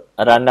kanya dulu.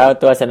 Randau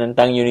tu asal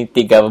tentang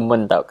unity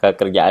government tau.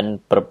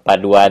 Kerjaan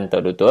perpaduan tu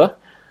tu.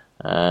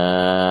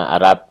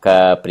 Harap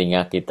ke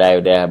peringah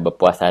kita udah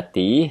berpuas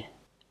hati.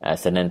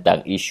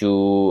 Senentang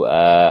isu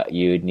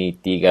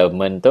unity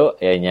government tu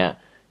ianya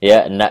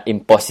nak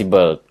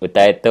impossible.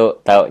 Utai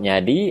tu tahu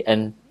nyadi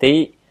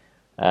nanti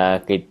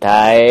kita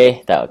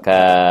tahu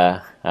ke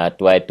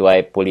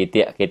tuai-tuai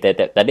politik kita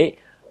tadi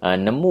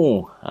nemu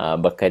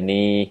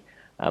berkeni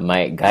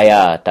mai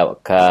gaya tahu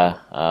ke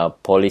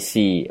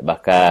polisi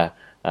bakal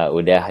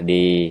udah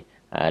di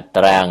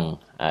terang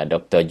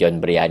Dr. John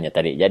Briannya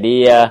tadi.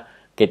 Jadi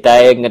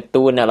kita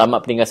ngetu nak lama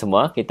peninggal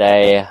semua. Kita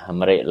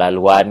merik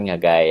laluan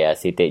ngagai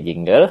sitik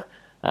jingle.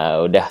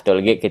 Udah tu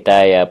lagi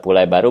kita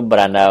pulai baru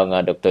berandau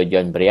dengan Dr.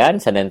 John Brian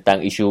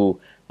tentang isu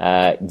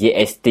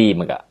GST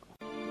maka.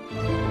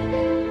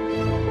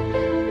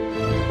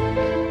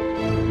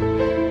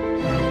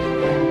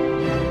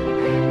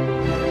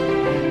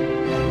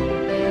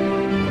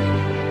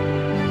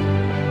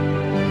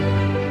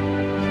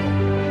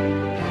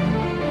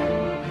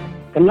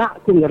 kena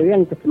aku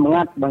ngeriang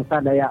kesemangat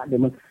bangsa Dayak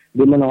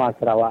di Menua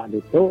Sarawak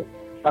itu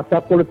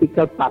pasal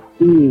political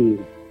party.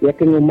 Dia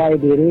kengumai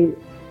diri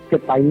ke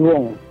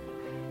payung.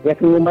 Dia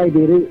kengumai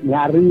diri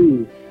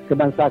nyari ke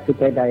bangsa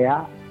kita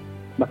Dayak.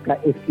 Maka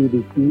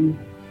SPDC,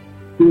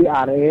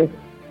 PRS,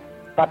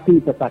 Parti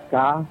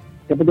Pesaka,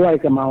 Kepeduai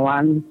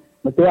Kemauan,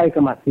 Betuai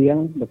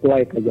Kemasing,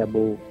 Betuai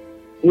Kejabu.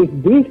 If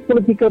this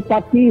political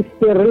party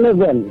still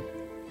relevant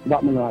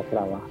buat Menua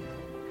Sarawak,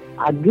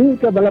 agi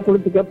ke bala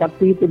political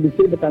party itu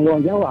bisa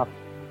bertanggungjawab.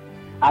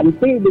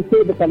 Anti bisa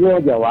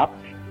bertanggungjawab,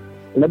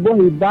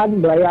 lebih iban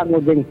belayak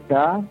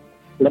ngojengsa,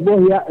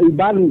 lebih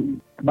iban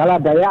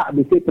bala Dayak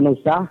bisa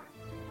penusah,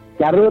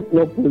 carut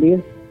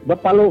ngopolis,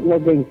 berpaluk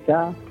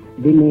ngojengsa,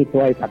 dini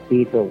tuai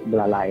parti itu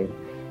belalai.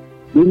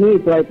 Dini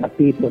tuai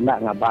parti itu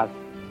nak ngabas.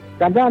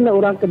 Kadang ada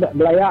orang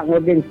belayak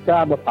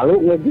ngogengsa, berpaluk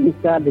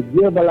ngogengsa,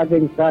 dia bala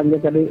gengsa, dia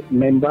tadi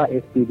member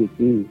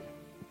SPDC,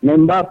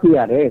 member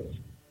PRS,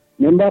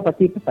 member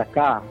Parti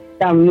Pesaka.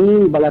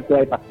 Kami bala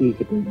tuai parti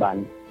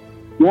ketiban.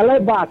 Nyalai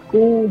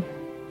baku,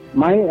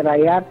 mai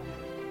rakyat,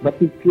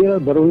 berpikir,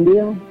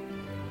 berunding,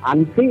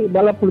 anti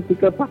bala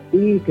political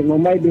parti,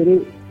 kengumai diri,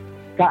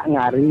 kak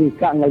ngari,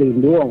 kak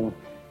ngelindung,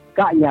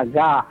 kak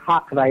nyaga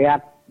hak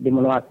rakyat di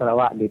Menua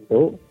Sarawak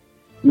itu,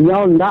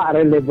 nyau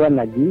ndak relevan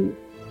lagi.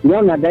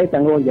 Yang nadai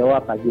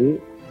tanggungjawab lagi,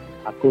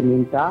 aku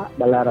minta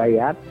bala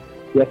rakyat,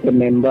 ya ke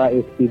member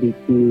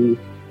SPDC,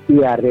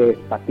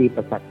 PRS, Parti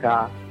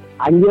Pesaka,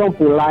 anjung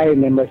pulai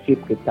membership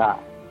kita.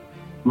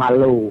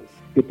 Malu,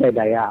 kita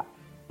Dayak.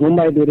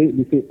 Ngumbai diri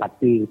di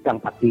parti,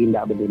 sang parti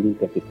tidak berdiri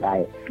ke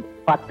kita.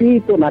 Parti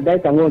itu nadai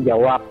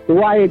tanggungjawab,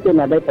 tuai itu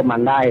nadai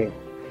pemandai.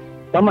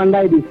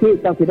 Pemandai di sini,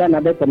 sang tidak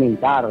nadai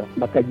pemintar,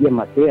 baka dia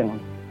masing.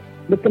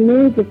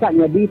 Bekeni kita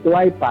jadi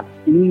tuai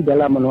parti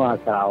dalam Menua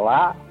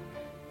Sarawak,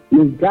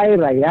 Nigai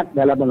rakyat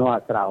dalam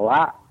Menua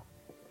Sarawak,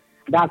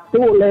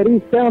 Datuk Leri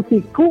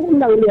Sensiku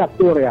nak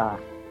liatur ya,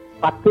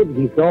 patut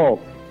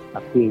disop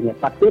partinya,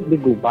 patut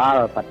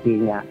digubal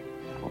partinya.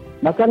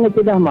 Bahkan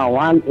tidak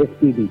mawan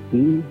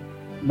SPDC,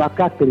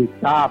 bakal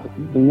cerita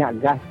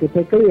minyak gas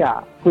kita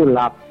kaya,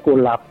 kulap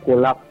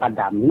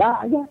padam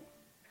lah aja.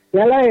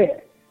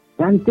 Yalah,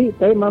 nanti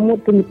saya mamut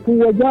kenipu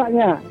aja.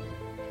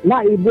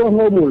 Nak ibu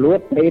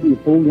ngomulut saya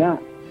nipunya,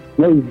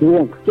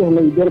 ngidung, kecuh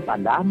ngidung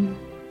padam.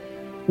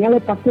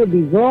 Yang patut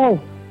dissolve,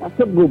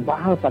 patut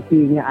gubal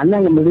partinya.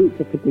 Anak yang beli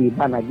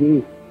keketiban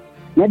lagi.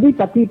 Jadi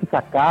parti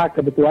Pesaka,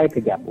 Kebetuai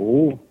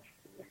Kejabu.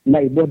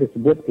 Nak ibu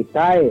disebut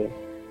kita.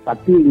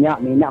 Partinya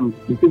minat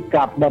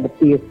mempikap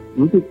betis,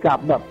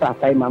 mempikap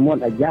berpasai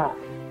mamut aja.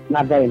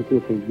 Nada yang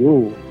tu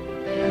setuju.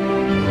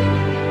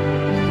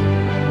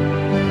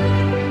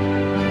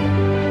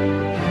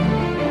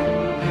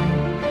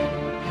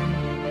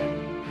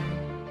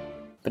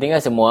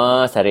 Pendengar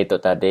semua, hari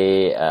itu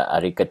tadi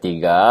hari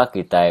ketiga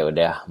kita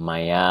sudah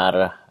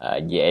mayar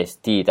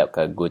GST tak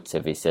ke Good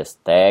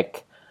Services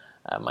Tax.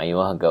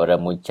 Mayuh ke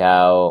orang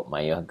mucau,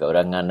 mayuh ke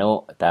orang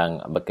nganuk tang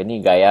bekeni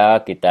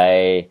gaya kita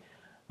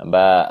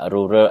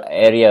rural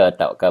area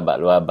tak ke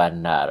luar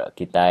bandar.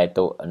 Kita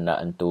itu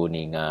nak entu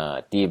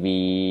ninga TV,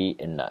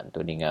 nak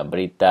entu ninga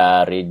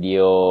berita,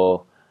 radio.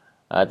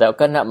 Tak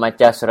ke nak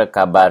macam surat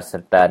kabar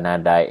serta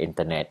nadai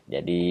internet.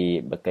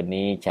 Jadi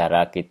bekeni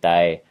cara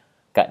kita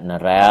kat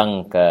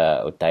nerang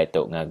ke utai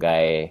tu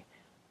ngagai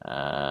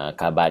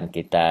kaban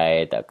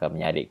kita tak ke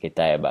menyadik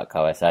kita bak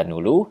kawasan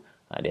hulu.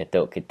 Dia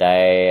tu kita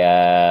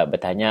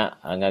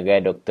bertanya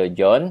ngagai Dr.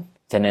 John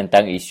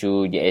tentang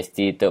isu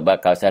GST tu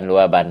bak kawasan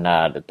luar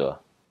bandar tu.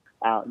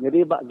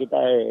 Jadi bak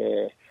kita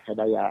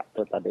Dayak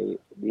tu tadi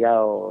dia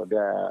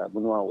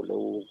Menua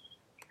Ulu.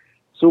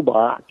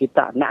 Subah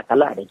kita nak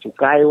kalah ada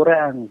cukai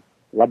orang.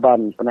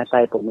 Laban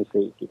penasai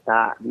komisi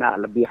kita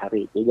nak lebih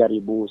hari 3,000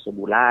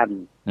 sebulan.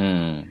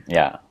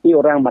 Ya. Tapi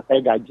orang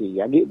pakai gaji.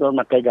 Jadi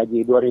orang pakai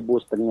gaji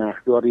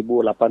 2,500,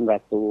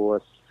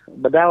 2,800.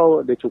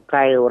 Bedau dia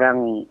cukai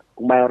orang,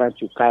 kumai orang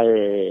cukai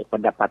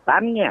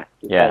pendapatannya.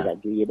 Cukai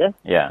gaji dah.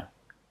 Ya.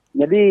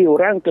 Jadi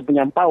orang ke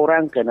penyampau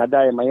orang ke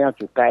nada yang maya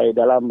cukai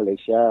dalam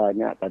Malaysia.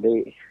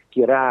 Tadi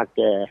kira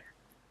ke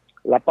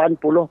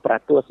 80%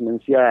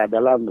 manusia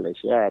dalam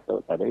Malaysia tu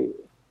tadi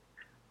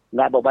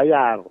nak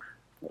berbayar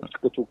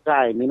ke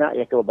cukai, minat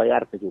ya ke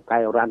bayar ke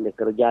cukai. Orang dia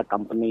kerja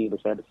company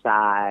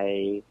besar-besar,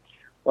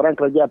 orang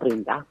kerja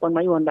perintah pun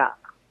mayu hendak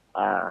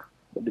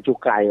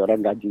dicukai orang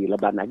gaji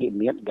leban lagi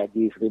niat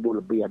gaji 1,000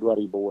 lebih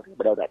 2,000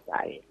 berdak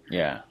cai.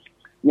 Ya.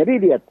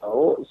 Jadi dia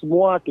tahu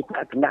semua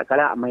kita kena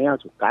kala maya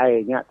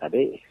cukai nya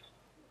tadi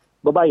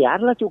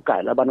berbayarlah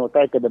cukai leban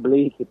utai ke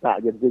beli kita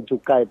jadi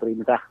cukai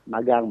perintah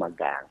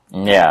magang-magang.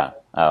 Ya.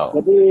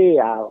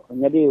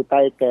 Jadi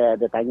utai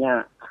ke dia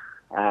tanya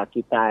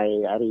kita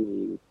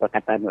hari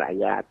Perkataan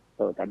Rakyat.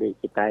 So, tadi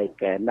kita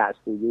nak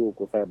setuju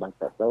kita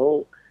bangsa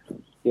tu.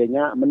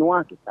 Ianya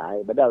menua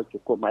kita, badal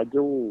cukup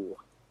maju.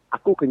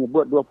 Aku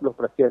kenyebut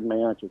 20%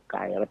 maya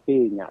cukai.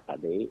 Artinya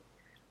tadi,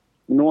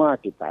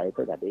 menua kita itu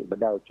tadi,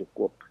 badal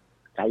cukup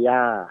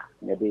kaya.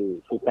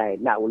 Jadi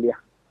kita nak uliah.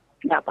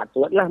 Nak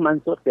patutlah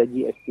masuk ke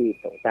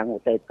GST tu.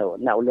 Tanggung saya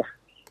tu. Nak uliah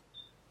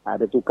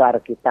Ada tukar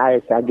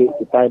kita, sagi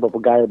kita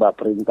berpegai buat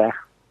perintah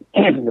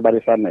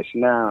Barisan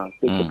Nasional.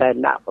 Kita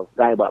nak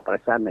berpegai buat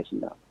Barisan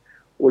Nasional.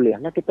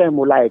 Olehnya kita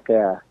mulai ke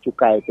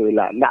cukai tu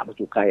lah, nak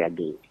bercukai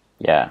lagi.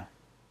 Ya.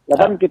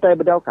 Lepas kita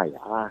berdau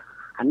kaya,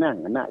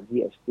 anak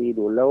GST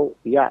dulu,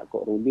 pihak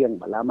kok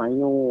rudiang bala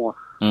mayu.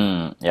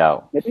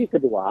 Ya. Jadi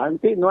kedua,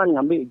 nanti nuan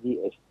ngambil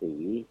GST,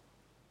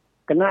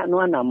 kena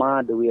nuan nama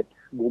duit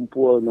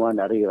gumpul nuan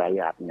dari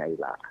rakyat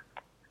ngailah.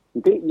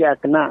 Nanti dia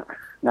kena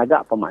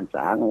ngagak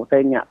pemansang,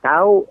 saya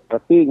tahu,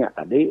 artinya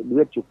tadi,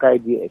 duit cukai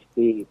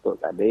GST itu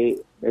tadi,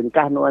 dan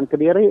nuan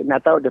kediri,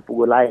 nak tahu dia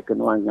pugulai ke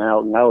nuan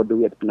ngau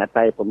duit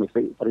penatai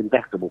pemisi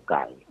perintah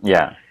kebukai.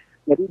 Ya.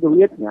 Jadi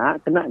duitnya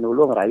kena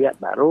nulung rakyat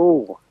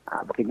baru.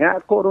 Begini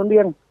kok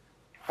rundiang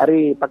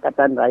hari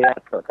Pakatan Rakyat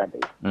itu tadi.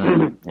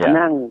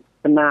 Anang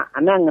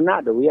kena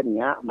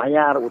duitnya,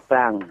 mayar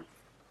utang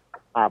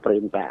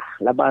perintah.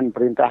 Laban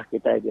perintah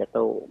kita dia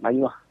tu,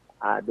 mayuh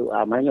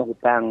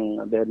hutang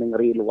dari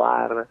negeri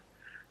luar.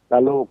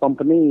 Lalu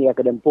company yang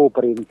kedempu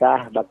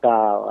perintah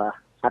bakal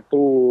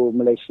satu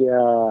Malaysia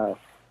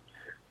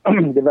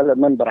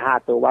development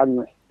berhad tu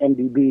 1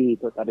 MDB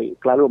tu tadi.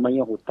 Lalu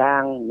mayuh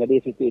hutang, jadi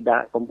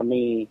tidak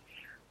company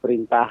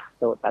perintah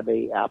tu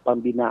tadi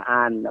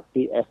pembinaan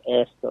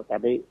PSS tu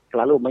tadi.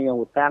 Lalu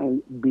mayuh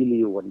hutang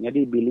bilion.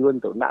 Jadi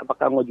bilion tu nak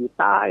bakal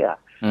juta ya.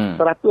 100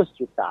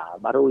 juta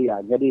baru ya.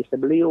 Jadi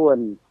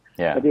sebilion.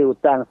 Yeah. Jadi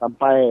hutang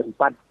sampai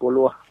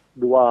 42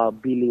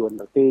 bilion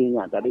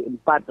artinya tadi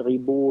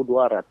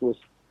 4,200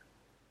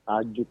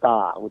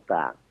 juta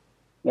hutang.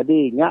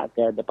 Jadi nyak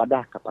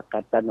daripada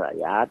Pakatan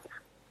Rakyat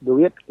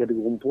duit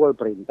dikumpul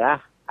perintah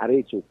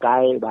hari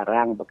cukai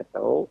barang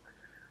begitu.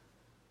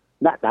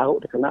 Nak tahu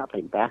dia kena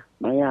perintah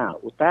maya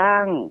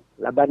hutang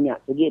labannya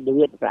segi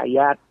duit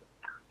rakyat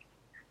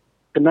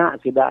kena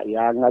tidak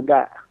yang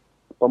agak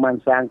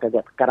pemansang ke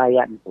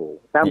rakyat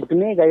itu. Tam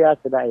begini gaya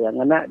sudah yang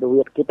ngena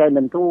duit kita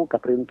tentu ke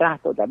perintah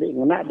tu tadi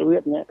ngena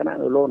duitnya kena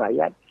nolong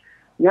rakyat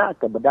nya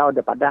ke bedau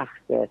daripada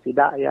ke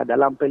sidak ya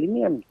dalam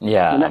parlimen.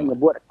 Ya. Nak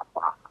nyebut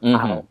apa?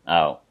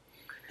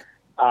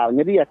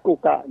 Jadi aku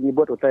kak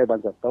nyebut utai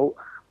bangsa tu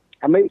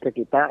ambil ke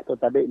kita tu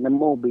tadi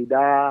nemu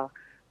bida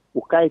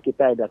bukai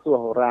kita ada tu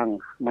orang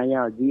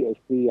maya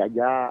GST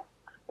aja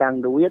tang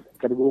duit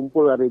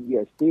kumpul dari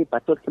GST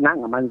patut kena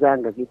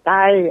ngamanjang ke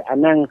kita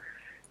anang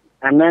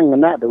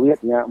ngena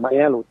duitnya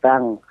maya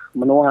lutang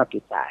menua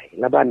kita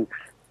laban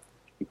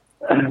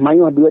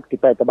mayu duit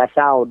kita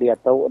terbasau dia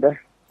tahu dah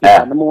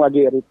kita nemu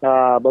lagi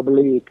kita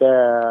berbeli ke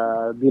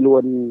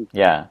bilun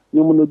yang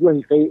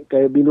menuju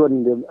ke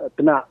bilun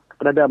kena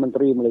Perdana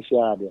Menteri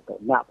Malaysia dia tu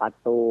nak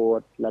patut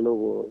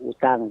lalu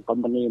utang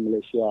company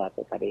Malaysia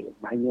tu tadi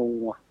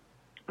mayu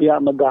pihak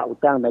megak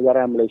utang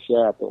negara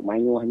Malaysia tu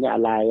mayu hanya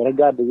alai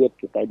harga duit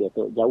kita dia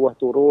tu jauh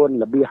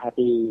turun lebih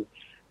hari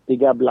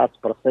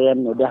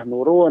 13% udah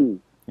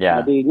nurun.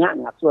 Jadi nyak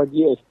ngasuh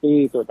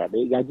GST tu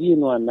tadi gaji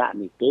nuan nak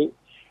nikik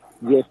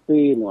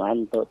GST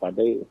nuan tu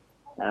tadi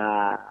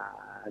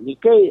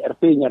nikik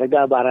artinya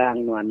harga barang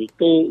nuan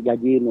nikik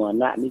gaji nuan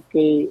nak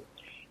nikik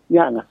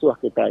nyak ngasuh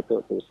kita itu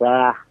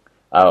susah.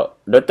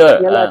 Doktor.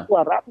 Yalah tu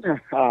harapnya.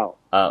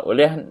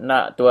 Boleh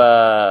nak tua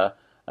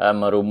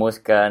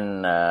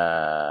merumuskan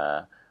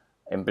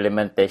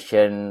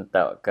implementation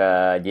tak ke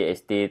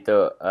GST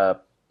tu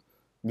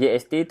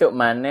GST tu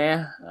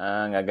mana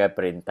ngagai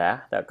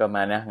perintah tak ke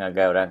mana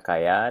ngagai orang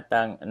kaya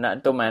tang nak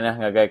tu mana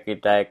ngagai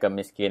kita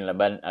kemiskin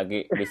laban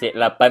agi bisik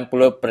 80%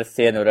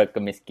 orang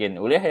kemiskin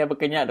boleh ya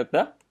berkenyak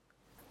doktor?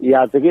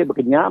 Ya, segi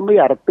berkenyak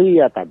arti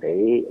ya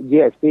tadi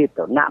GST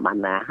tu nak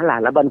mana lah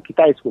laban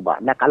kita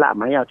iskuba nak kalak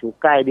maya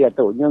cukai dia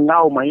tu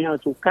ngau maya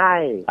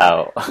cukai.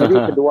 Jadi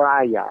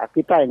kedua ya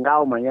kita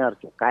ngau maya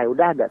cukai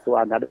udah ada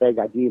tua ada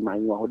gaji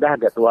mayu udah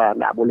ada tua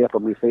nak boleh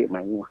pemisi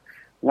mayu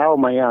ngau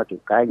maya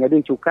cukai jadi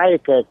cukai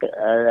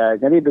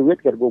jadi duit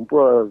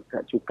kumpul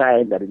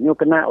cukai dari nyu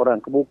kena orang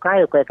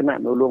kebukai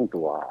kena nulung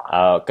tua.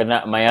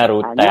 Kena maya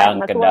hutang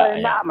kena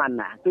nak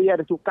mana tu ya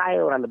ada cukai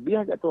orang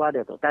lebih agak tua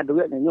dia tu tak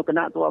duit nyu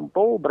kena tua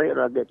empu beri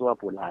lagi tua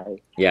pulai.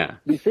 Ya.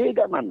 Bisa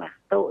agak mana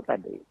tu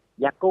tadi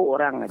jaku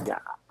orang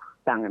aja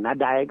tangan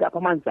ada agak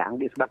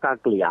pemansang di sebelah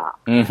kelia.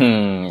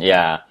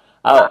 Ya.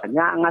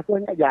 Nya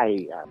ngasuhnya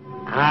jai.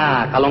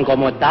 Kalau kau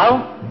mau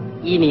tahu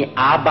ini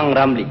Abang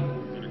Ramli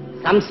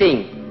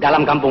Samsing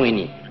dalam kampung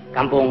ini.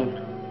 Kampung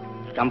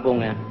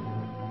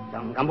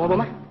apa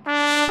mah?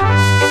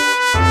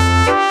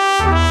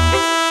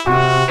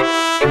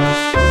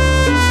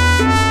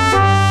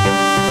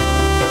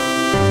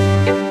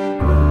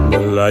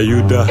 Melayu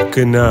dah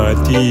kena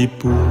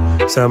tipu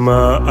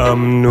sama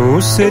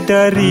UMNO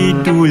sedari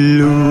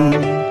dulu.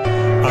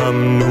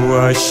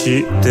 UMNO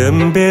asyik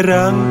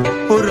temberang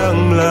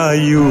orang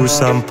Melayu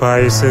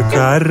sampai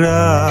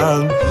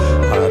sekarang.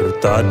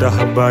 Harta dah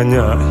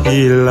banyak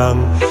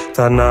hilang,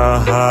 tanah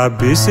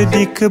habis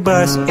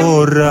dikebas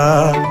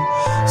orang.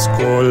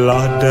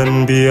 Sekolah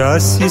dan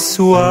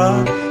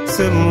beasiswa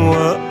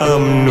semua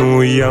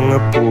UMNO yang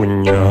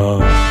punya.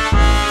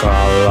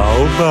 Kalau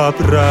bab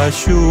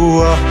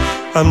rasuah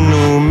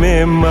UMNO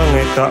memang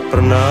tak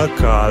pernah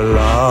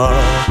kalah.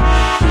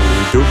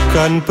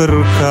 hidupkan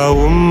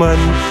perkauman.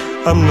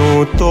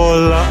 UMNO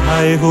tolak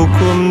hai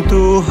hukum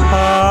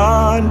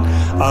Tuhan.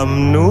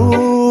 UMNO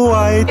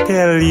I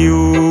tell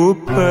you,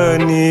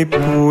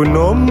 penipu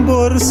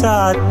nombor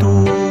 1.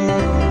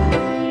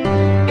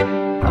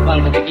 Abang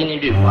tak begini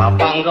dulu,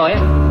 abang kau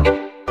ya.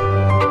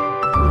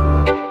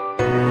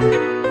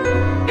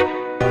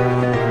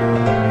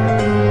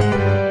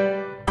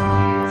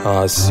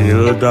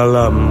 Hasil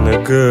dalam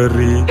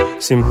negeri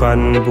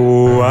simpan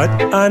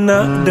buat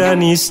anak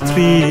dan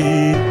istri.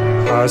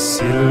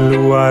 Hasil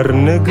luar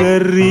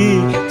negeri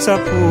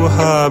sapu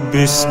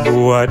habis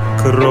buat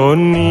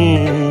kroni.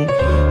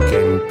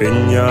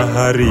 Kempennya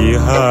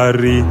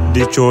hari-hari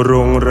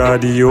dicorong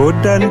radio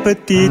dan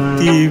peti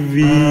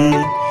TV.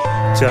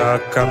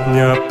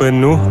 Cakapnya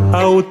penuh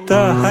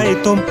auta, hai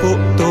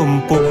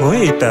tumpuk-tumpuk,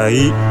 hoi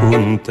tai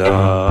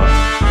unta.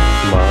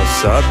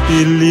 Masa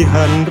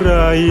pilihan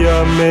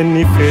raya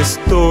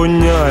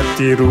manifestonya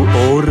tiru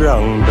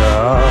orang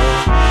dah.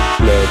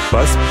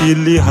 Lepas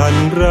pilihan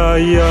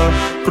raya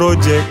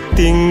projek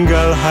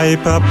tinggal hai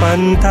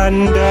papan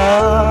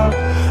tanda.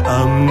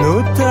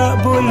 UMNO tak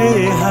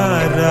boleh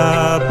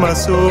harap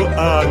masuk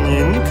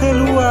angin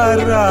keluar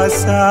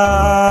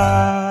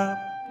asap.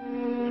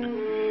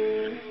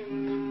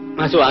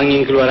 Masuk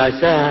angin keluar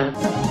asap.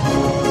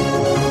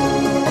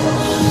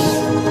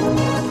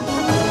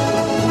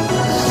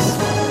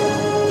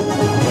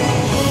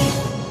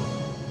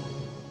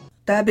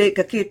 Tabik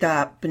ke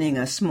kita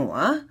peningat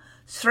semua,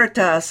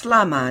 serta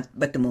selamat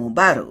bertemu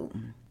baru.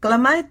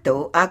 Kelama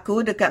itu,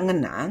 aku dekat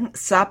ngenang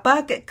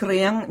siapa ke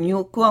kriang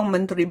nyukung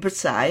Menteri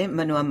Besar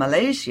menua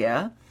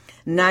Malaysia,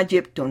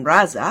 Najib Tun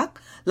Razak,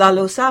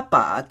 lalu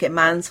siapa ke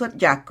mansut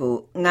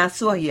jaku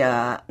ngasuh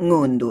ya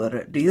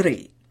ngundur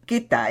diri.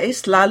 Kita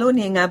selalu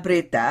ninga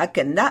berita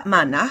kendak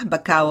manah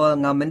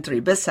berkawal dengan Menteri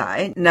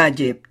Besar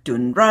Najib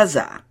Tun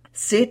Razak.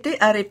 Siti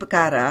hari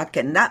perkara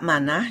kendak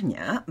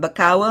manahnya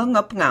berkawal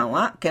dengan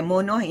pengawak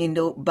kemono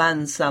induk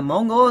bangsa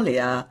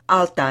Mongolia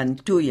Altan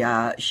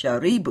Tuya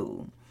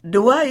Sharibu.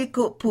 Dua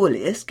ikut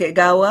polis ke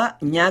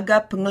gawa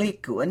nyaga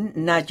pengelikun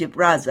Najib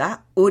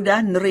Razak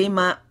udah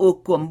nerima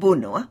hukum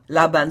bunuh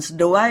laban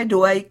sedua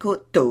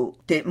ikut tu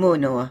tik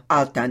munuh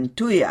Altan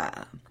Tuya.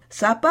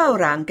 Siapa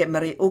orang ke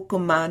meri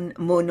hukuman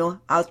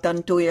munuh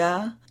Altan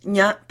Tuya?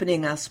 Nyak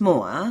peningat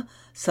semua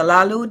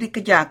selalu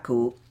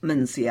dikejaku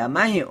mensia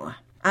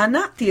mayuh.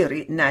 Anak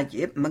tiri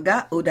Najib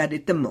mega udah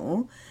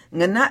ditemu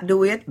ngenak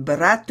duit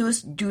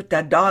 $100 juta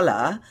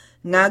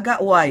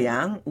ngagak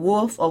wayang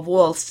Wolf of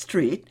Wall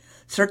Street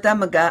serta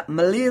mega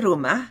meli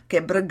rumah ke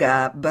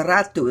berga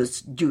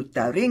 $100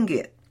 juta.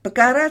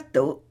 Perkara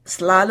tu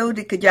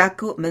selalu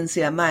dikejaku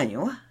mensia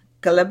mayuh,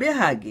 kelebih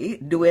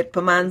lagi duit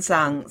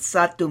pemansang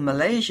satu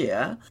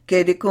Malaysia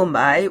ke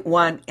dikumbai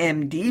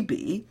 1MDB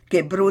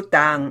ke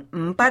berutang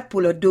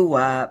 $42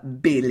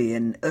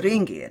 bilion.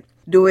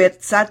 Duit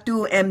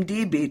 1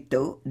 MDB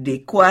itu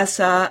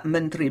dikuasa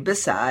Menteri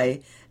Besar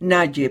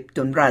Najib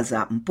Tun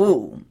Razak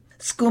empu.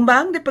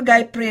 Sekumbang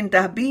dipegai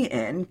perintah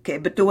BN ke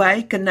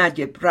betuai ke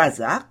Najib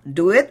Razak,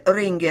 duit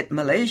ringgit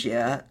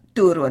Malaysia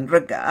turun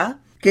rega,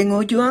 ke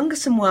ngujung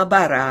semua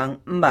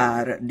barang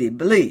mbar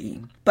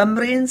dibeli.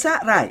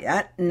 Pemerintah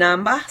rakyat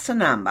nambah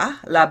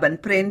senambah laban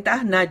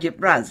perintah Najib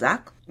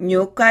Razak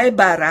nyukai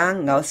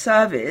barang ngau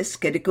servis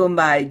ke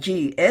dikumbai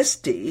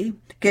GST,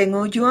 ke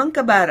ngujung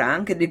ke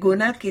barang ke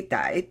diguna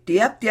kita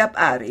tiap-tiap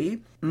hari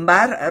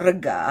mbar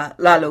rega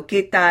lalu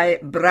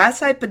kita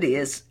berasai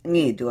pedis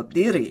ngidup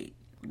diri.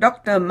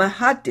 Dr.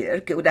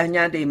 Mahathir ke udah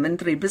nyadi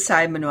Menteri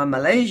Besar menua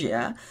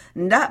Malaysia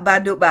ndak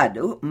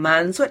badu-badu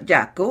mansut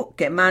jaku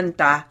ke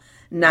mantah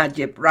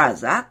Najib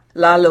Razak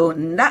lalu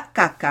ndak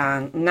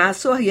kakang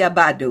ngasuh ya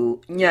badu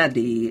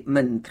nyadi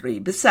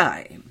Menteri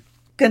Besar.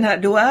 Kena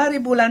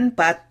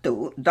 2004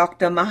 tu,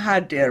 Dr.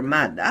 Mahathir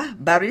madah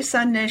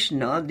Barisan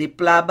Nasional di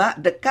pelabak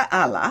dekat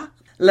Allah,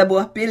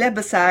 lebuh pilih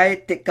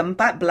besar tik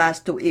ke-14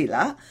 tu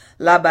ila,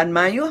 laban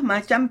mayuh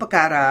macam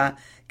perkara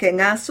ke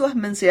ngasuh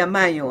mensia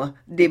mayuh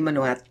di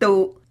menua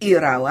tu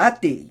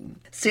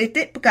Irawati.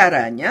 Sitik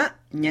perkaranya,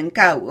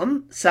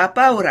 nyengkawum,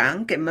 siapa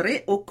orang ke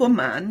meri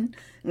hukuman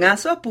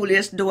ngasuh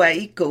polis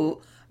 2 iku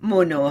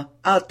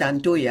munuh Altan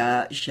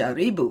Tuya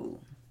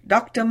Sharibu.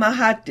 Dr.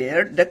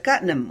 Mahathir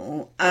dekat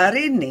nemu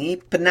hari ni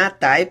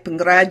penatai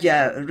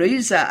pengeraja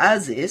Riza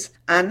Aziz,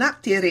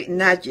 anak tiri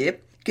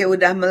Najib, ke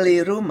udah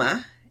meli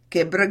rumah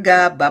ke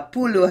berga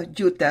 $40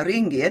 juta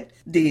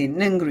di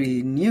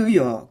negeri New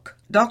York.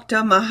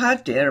 Dr.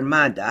 Mahathir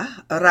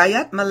madah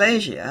rakyat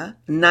Malaysia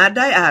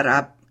nadai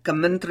Arab ke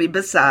Menteri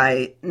Besar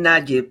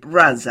Najib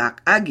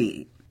Razak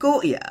agi.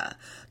 Ku ya,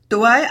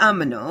 tuai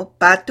UMNO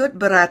patut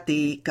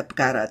berhati ke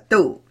perkara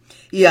tu.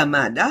 Ia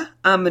madah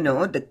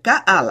UMNO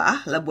dekat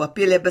Allah lebuh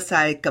pilih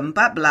besar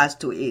ke-14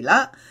 tu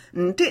ila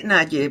entik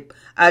Najib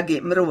agi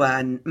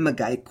meruan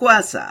megai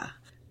kuasa.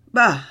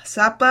 Bah,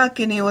 siapa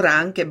kini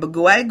orang ke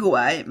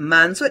berguai-guai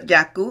mansut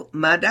jaku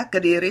madah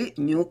kediri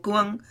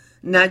nyukung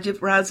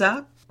Najib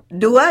Razak?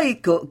 2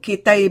 ikut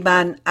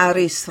kitaiban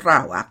Aris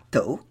Sarawak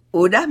tu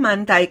udah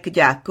mantai ke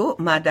jaku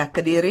madah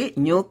kediri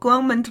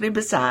nyukung Menteri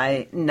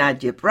Besar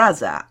Najib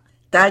Razak.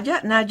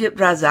 Tajak Najib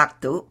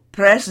Razak tu,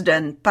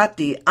 Presiden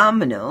Parti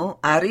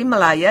UMNO Ari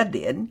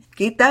Melayadin,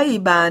 kita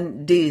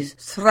iban di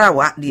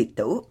Sarawak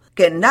ditu,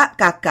 kendak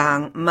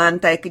kakang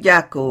mantai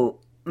kejaku,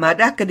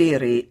 madah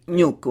Kediri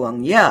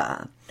nyukung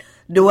ya.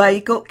 Dua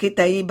ikut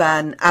kita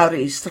iban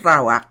Ari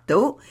Sarawak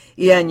tu,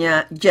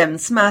 ianya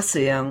James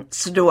Masing,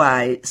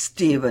 seduai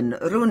Stephen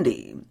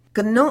Rundi.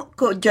 Kenuk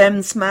ko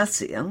James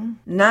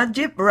Masing,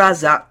 Najib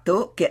Razak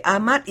tu ke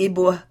amat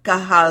ibuh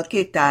kahal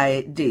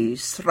kita di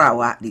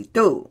Sarawak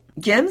ditu.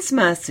 James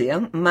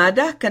Masing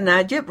madah ke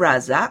Najib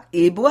Razak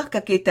ibuh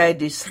ke kita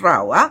di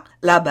Sarawak,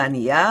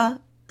 labania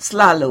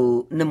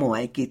selalu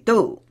nemuai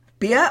kitu.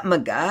 Pihak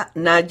mega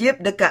Najib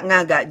dekat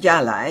ngagak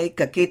jalai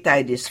ke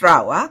kita di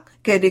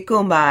Sarawak ke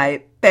dikumbai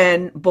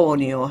Pen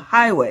Borneo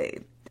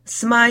Highway.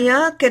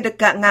 Semaya ke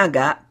dekat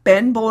ngagak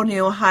Pen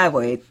Borneo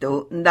Highway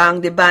tu ndang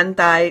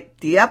dibantai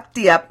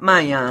tiap-tiap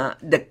maya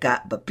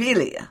dekat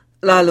berpilih.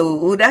 Lalu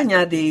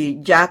udahnya di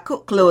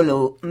Jakuk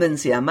Kelulu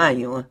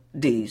Mensiamayu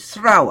di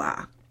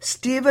Sarawak.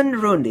 Stephen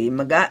Rundi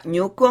mega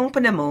nyukung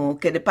penemu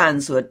ke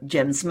depan sud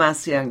James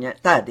Masingnya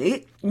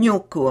tadi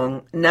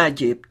nyukung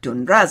Najib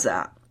Tun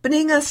Razak.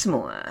 Peningat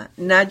semua,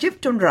 Najib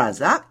Tun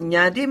Razak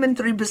nyadi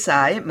Menteri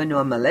Besar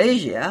menua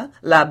Malaysia,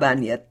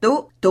 laban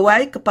iaitu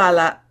tuai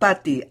kepala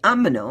Parti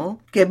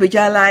UMNO ke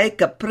berjalai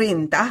ke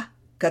perintah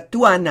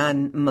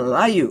Ketuanan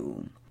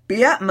Melayu.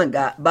 Pihak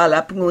mega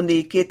bala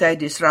pengundi kita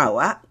di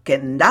Sarawak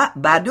kendak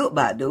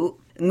badu-badu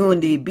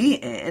ngundi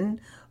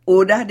BN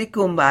udah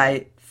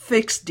dikumbai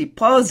fixed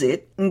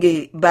deposit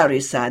ngi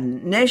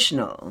Barisan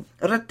Nasional.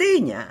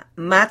 Artinya,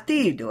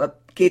 mati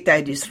hidup kita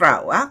di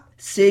Sarawak,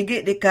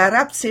 sigit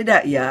dikarap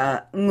sedak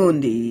ya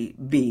ngundi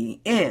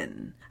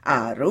BN.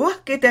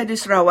 Arwah kita di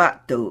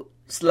Sarawak tu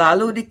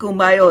selalu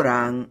dikumbai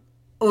orang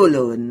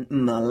ulun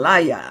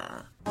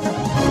Melaya.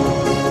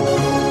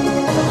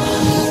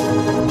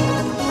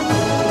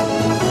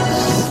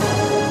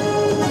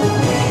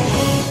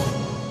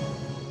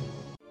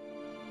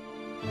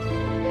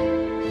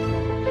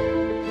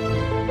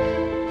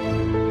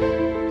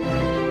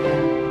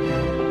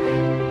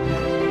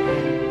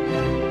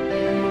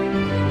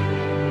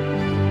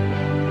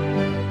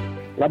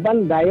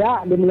 Laban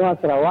Dayak di menua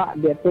Sarawak,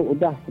 dia tu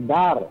udah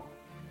sedar.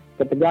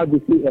 Ketegal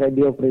bisi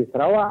Radio Free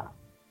Sarawak,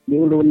 di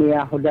Ulu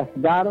Niah udah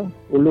sedar,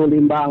 Ulu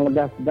Limbang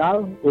udah sedar,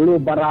 Ulu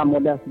Baram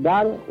udah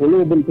sedar,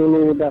 Ulu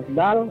Bentulu udah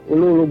sedar,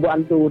 Ulu Lubu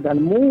Antu udah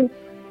nemu,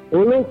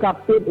 Ulu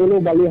Kapit, Ulu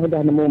Bali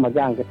udah nemu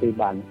majang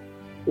ketiban.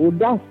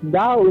 Udah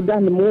sedar, udah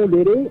nemu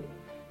diri,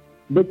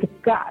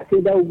 dicekak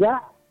sida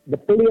uga,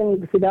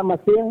 depeling sida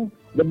masing,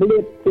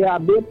 debelit sida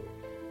abit,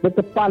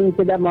 detepan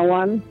sida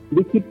mawan,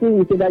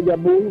 dicipu sida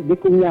jabu,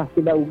 dikunyah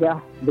sida ugah,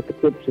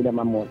 diketup sida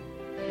mamut.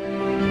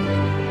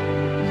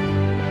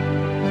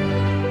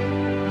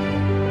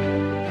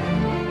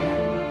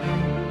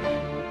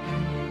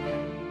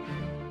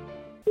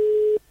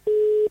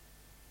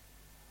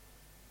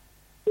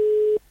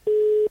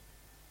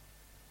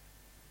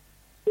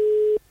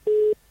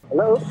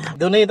 Hello.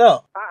 Duni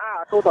tau?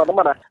 Aku tahu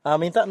teman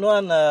Minta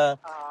nuan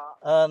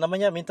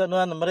minta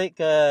nuan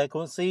mereka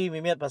kongsi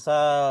mimiat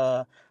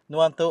pasal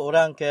nuan tu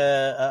orang ke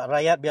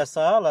rakyat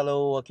biasa,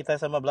 lalu kita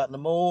sama belak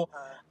nemu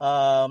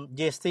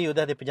GST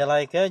sudah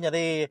diperjalaikan,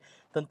 jadi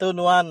tentu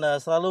nuan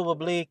selalu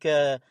berbeli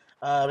ke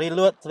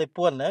reload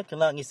telefon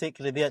kena ngisi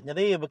kredit.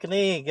 Jadi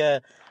begini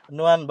ke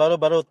nuan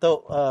baru-baru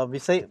tu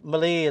bisa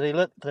beli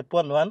reload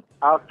telefon nuan.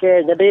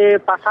 Okey, jadi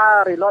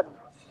pasal reload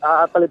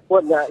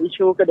telefonnya,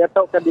 isu ke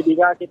datuk ke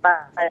didinga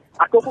kita.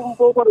 Aku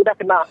pun udah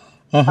kena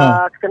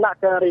kena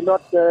ke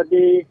reload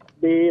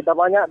di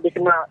namanya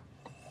dikena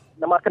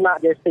nama kena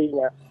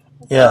GST-nya.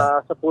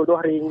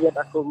 RM10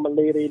 aku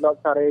beli reload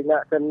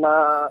seharinya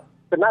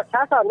kena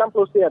cara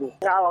 60 sen.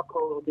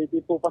 Aku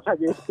ditipu pasal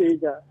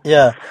GST-nya.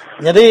 Ya.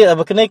 Jadi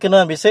begini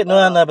kenuan bisik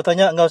nuan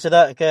bertanya engkau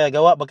sudah ke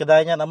gawak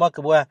berkedainya nama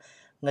kebuah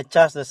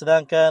ngecas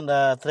sedangkan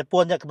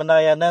telefonnya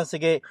kebenaran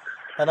segi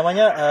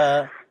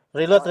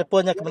reload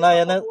telefonnya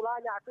kebenaran.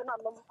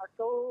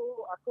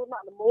 Aku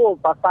nak nemu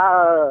pasal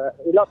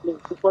reload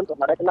telefon tu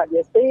ada kena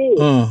GST.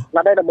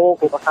 Nak ada nemu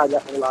aku pasalnya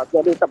pula.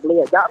 Jadi tak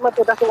boleh aja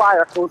macam dah suai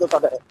aku tu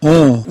tadi.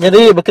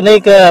 Jadi berkenai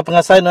ke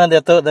pengasai nuan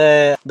dia tu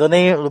de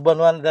doni luban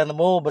nuan dah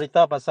nemu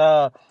berita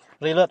pasal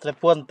reload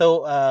telefon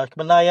tu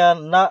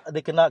kebenaran nak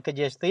dikena ke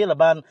GST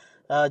leban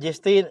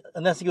GST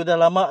ni sudah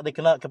lama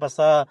dikena ke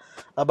pasal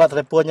abad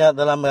telefonnya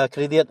dalam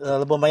kredit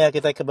lebih banyak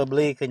kita ke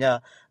beli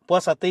kena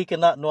puas hati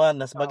kena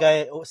nuan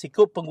sebagai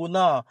sikup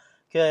pengguna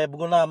ke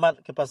pengguna amat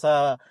ke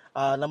pasal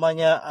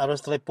namanya arus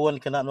telefon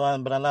kena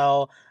nuan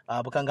beranau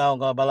bukan kau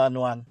bala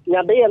nuan.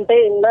 Jadi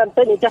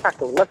nanti ni cakap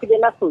aku nasi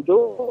dia nak setuju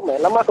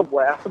lama ke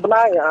buat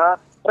sebenarnya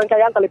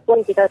rangkaian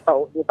telefon kita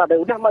tahu kita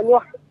udah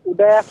manyuah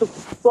udah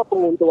cukup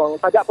penguntung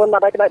saja pun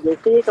ada kena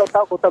GST kau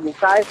tahu kita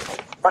bukai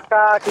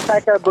maka kita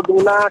ke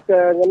berguna ke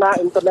ngena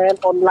internet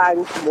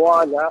online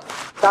semuanya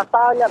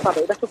katanya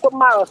tadi dah cukup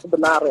mahal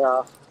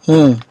sebenarnya.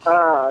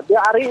 Dia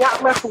harinya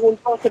mah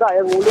penguntung sudah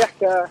yang mulia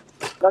ke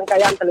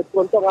rangkaian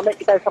telefon tu ngambil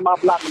kita sama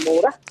belak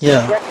nemu dah.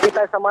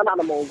 Kita sama nak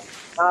nemu.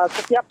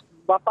 Setiap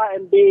Bapa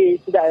MB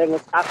tidak yang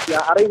ngetas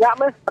ya. Hari enggak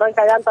mas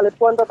rangkaian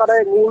telefon tu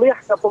tadi nguliah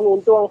ke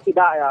penguntung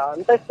tidak ya.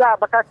 Entah tidak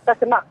bakal kita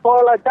kena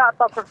call aja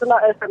atau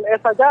kena SMS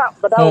saja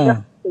bedaunya.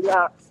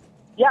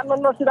 Ya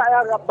menurut tidak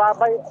ya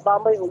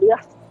bambai uliah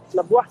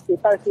lebuah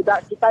kita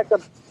ke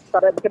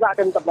kena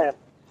ke internet.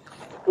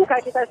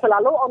 Bukan kita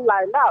selalu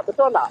online tak,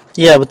 betul tak?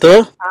 Ya,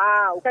 betul.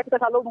 Bukan kita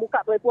selalu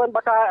buka telefon,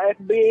 bakal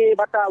FB,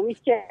 bakal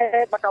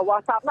WeChat, bakal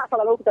WhatsApp, nak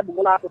selalu kita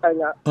guna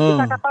katanya.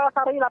 Kita kata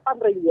sehari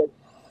RM8.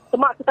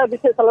 Cuma kita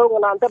bisa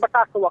selalu nanti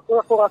bakal waktu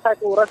aku rasa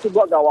aku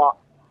sibuk gawa.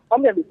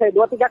 Om ya bisa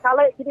 2-3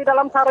 kali kini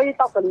dalam sehari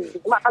tau kan. 5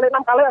 kali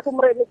 6 kali aku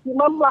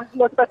maksimum lah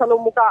kita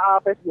selalu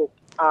buka Facebook.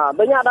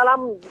 Banyak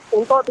dalam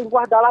untuk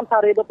timbuh dalam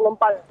sehari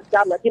 24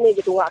 jam kini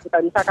gitu nggak kita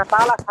bisa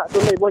katalah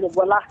satu ibu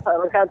nyebutlah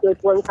rangkaian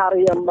telepon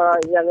sehari yang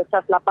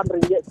ngecas RM8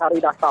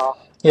 sehari dasar.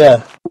 Ya.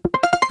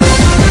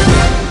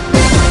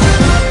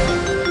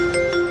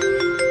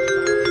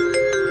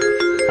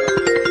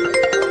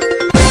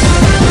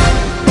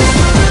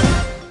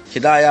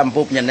 Kita yang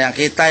pup yang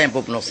kita yang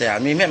pup nuksia.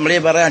 Mimet beli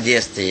barang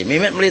GST,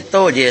 mimet beli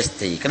to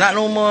GST, kena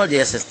nomor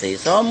GST,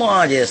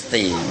 semua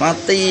GST,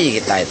 mati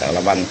kita itu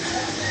lawan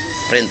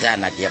perintah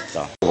najib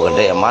tu.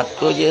 Gede amat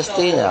tu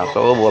GST-nya.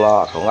 Kalau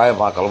bola, kalau ngai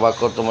kalau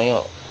bakal tu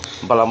mayu,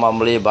 lama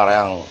beli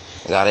barang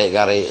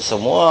gari-gari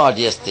semua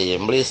GST,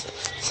 beli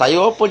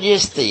sayur pun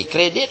GST,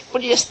 kredit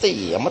pun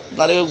GST, amat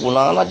dari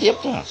guna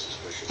najibnya.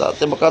 Tak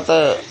tiba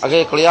kata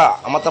agak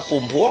kelia, amat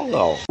pumpuang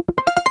kau.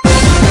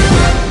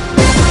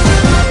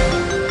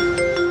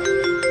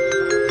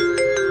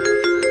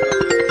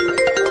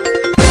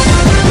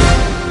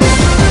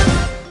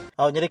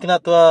 Jadi kena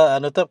tua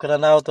nutup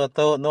kerana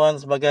tu nuan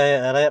sebagai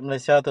rakyat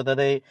Malaysia tu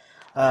tadi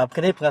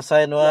kini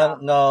pengasai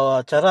nuan ngau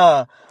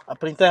cara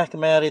perintah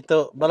kemer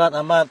itu balan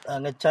amat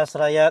ngecas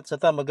rakyat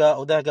serta mega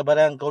udah ke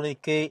barang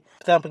komuniki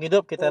kita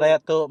penghidup kita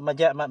rakyat tu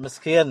majak amat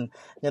miskin.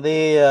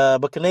 Jadi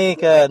berkini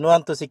ke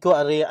nuan tu siku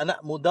dari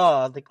anak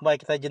muda kembali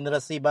kita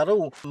generasi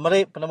baru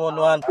meri penemu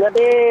nuan.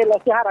 Jadi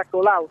nasihat aku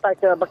lah usai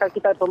ke bakal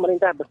kita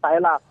pemerintah besar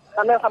lah.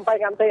 Karena sampai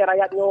nanti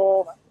rakyatnya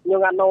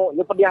ngano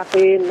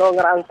pediatin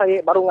ngeransai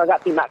baru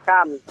ngagak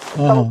tindakan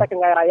sampai ke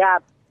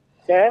rakyat.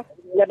 Okay?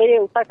 Jadi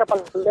usai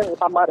kepentingan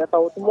utama dia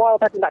tahu semua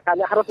usai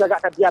tindakannya harus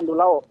ngagak kajian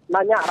dulu,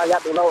 nanya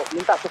rakyat dulu,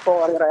 minta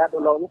support dari rakyat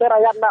dulu. Nanti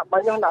rakyat nak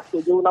banyak nak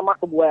setuju nama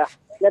kebuah.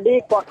 Jadi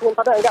kuasun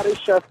tadi enggak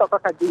research atau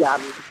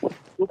kajian.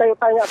 Nanti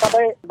tanya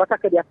tadi bakal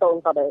ke dia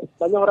tahu tadi.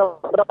 Banyak orang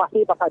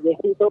berpasti pasal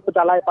GST itu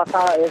pejalai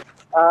pasal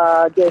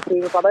GST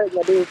tadi.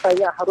 Jadi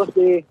saya harus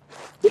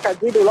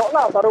dikaji dulu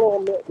lah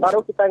baru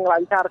kita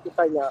ngelancar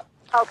kitanya.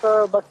 Kalau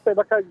ke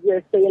bakal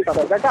GST yang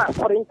tadi gagak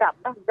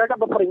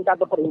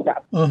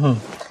berperingkat.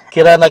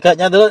 Kira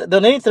nakatnya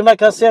Doni, terima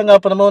kasih ngau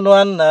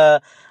penemuan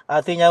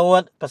artinya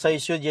awat pasal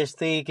isu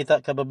GST kita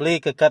ke beli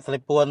ke kad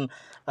telefon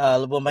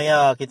lebih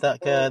maya kita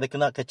ke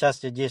kena ke cas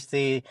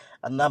GST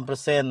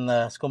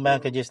 6% sekumbang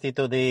ke GST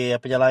itu di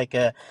pejalai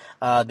ke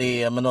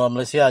di menua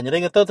Malaysia.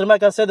 Jadi itu terima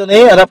kasih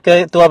Doni, harap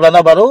ke tua Belanda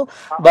baru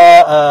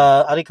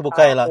hari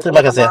kebukai lah.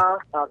 Terima kasih.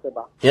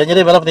 Ya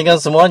jadi malam tinggal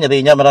semua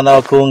jadinya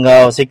merana aku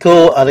ngau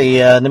siku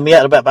hari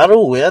nemiak rebat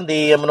baru ya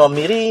di menua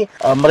Miri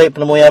mereka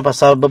penemuan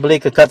pasal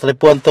beli ke kad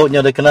telefon tu nya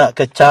kena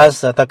ke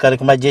cas atau ke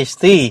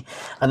GST.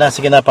 Anak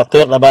segena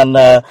patut laban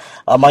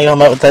mayuh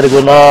utai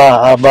guna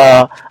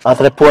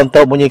telefon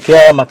tu bunyi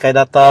kia makai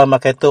data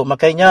makai tu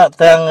makainya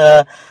tang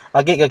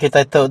agi ke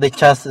kita tu di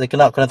cas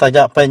kena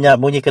tajak banyak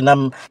bunyi ke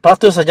 6%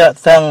 saja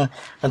tang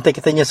nanti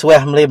kita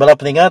nyesuai beli bala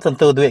peningat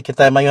tentu duit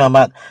kita mayuh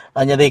amat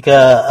jadi ke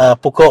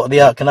pokok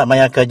dia kena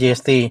maya ke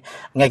GST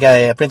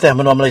ngagai perintah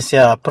menua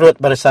Malaysia perut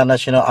Barisan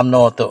Nasional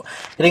UMNO tu.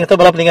 Jadi kita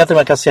bala peningat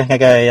terima kasih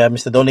ngagai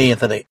Mr. Doni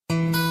tadi.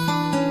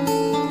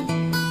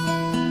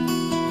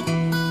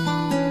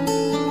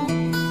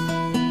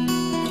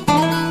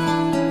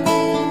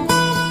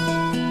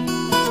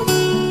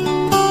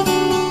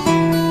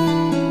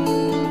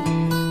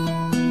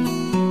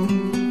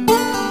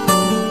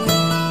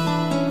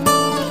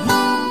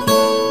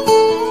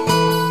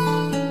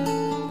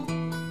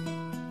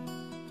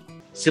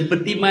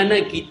 Seperti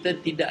mana kita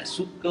tidak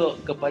suka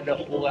kepada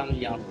orang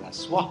yang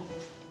rasuah,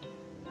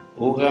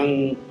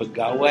 orang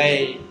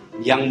pegawai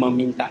yang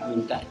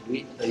meminta-minta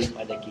duit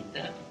daripada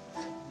kita.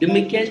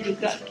 Demikian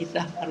juga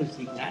kita harus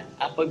ingat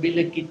apabila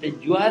kita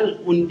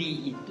jual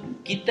undi itu,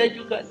 kita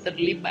juga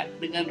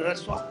terlibat dengan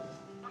rasuah.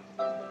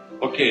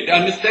 Okay, the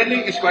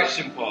understanding is quite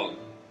simple.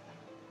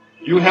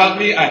 You help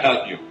me, I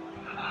help you.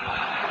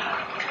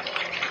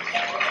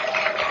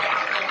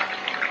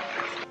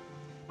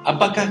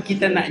 Apakah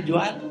kita nak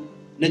jual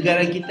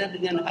negara kita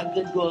dengan harga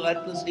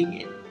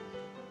RM200,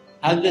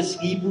 harga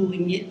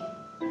RM1,000?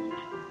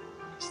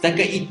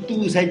 Setakat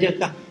itu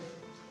sajakah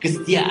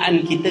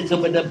kesetiaan kita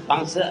kepada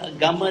bangsa,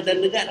 agama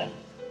dan negara?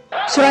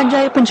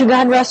 Suruhanjaya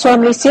Pencegahan Rasuah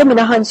Malaysia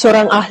menahan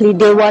seorang ahli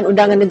Dewan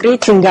Undangan Negeri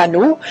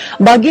Terengganu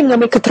bagi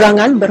mengambil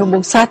keterangan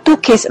berhubung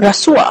satu kes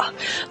rasuah.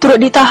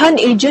 Turut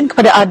ditahan ejen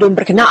kepada adun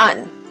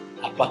berkenaan.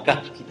 Apakah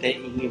kita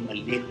ingin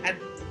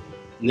melihat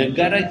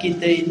negara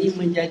kita ini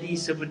menjadi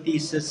seperti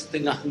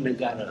sesetengah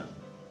negara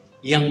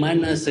yang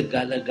mana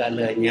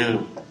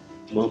segala-galanya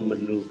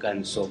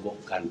memerlukan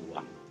sogokan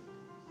wang.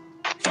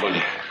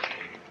 Boleh.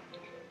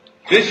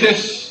 This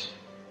is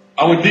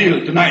our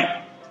deal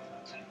tonight.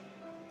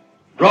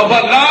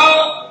 Robert Lau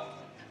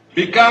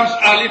becomes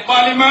ahli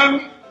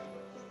parlimen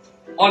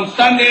on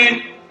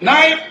Sunday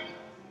night.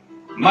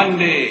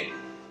 Monday,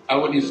 I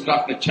will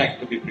instruct the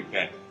check to be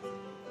prepared.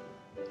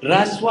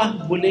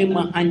 Rasuah boleh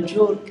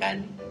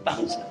menghancurkan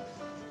bangsa,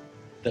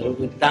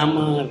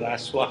 terutama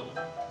rasuah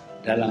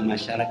dalam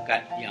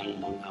masyarakat yang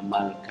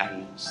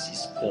mengamalkan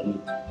sistem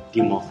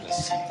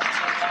demokrasi.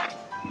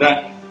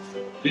 That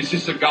this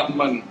is a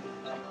government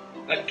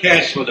that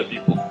cares for the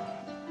people.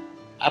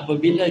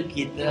 Apabila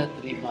kita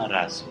terima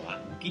rasuah,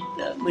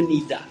 kita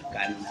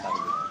menidakkan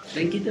bangsa.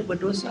 Dan kita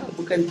berdosa,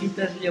 bukan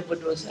kita saja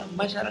berdosa,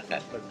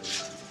 masyarakat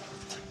berdosa.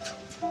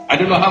 I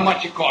don't know how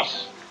much it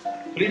costs.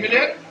 3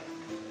 million?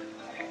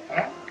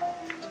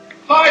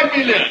 5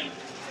 million.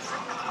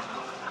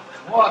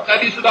 Wah,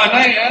 tadi sudah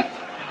naik ya.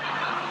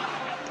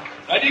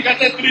 Tadi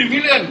kata 3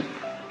 million.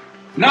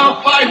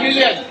 Now 5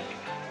 million.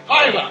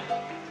 5 lah.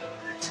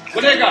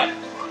 Boleh tak?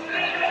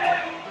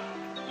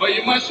 But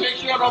you must make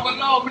sure Robert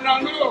Lau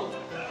menang dulu.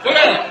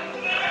 Boleh?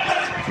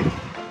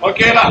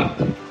 Okey lah.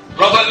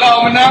 Robert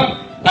Lau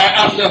menang. I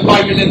ask the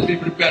 5 million to be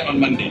prepared on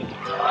Monday.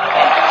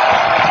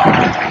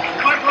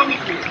 I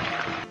promise you.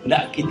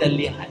 Tak kita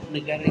lihat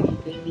negara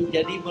kita ni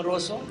jadi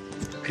merosot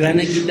kerana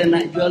kita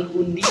nak jual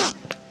undi,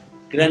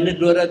 kerana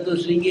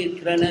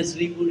RM200, kerana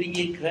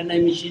RM1,000, kerana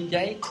mesin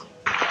jahit.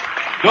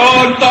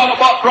 Don't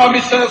talk about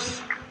promises.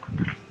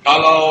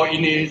 Kalau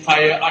ini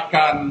saya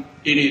akan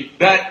ini,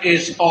 that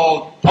is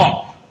all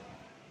talk.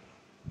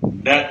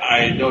 That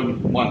I don't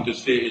want to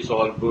say is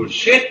all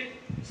bullshit,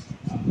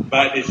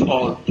 but it's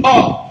all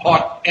talk,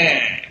 hot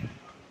air.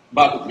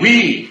 But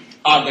we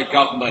are the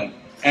government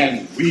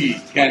and we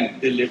can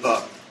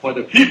deliver for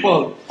the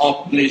people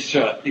of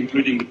Malaysia,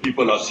 including the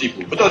people of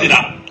Cebu. Betul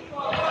tidak?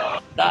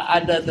 Tak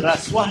ada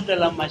rasuah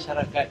dalam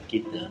masyarakat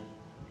kita,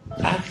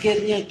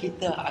 akhirnya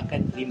kita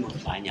akan terima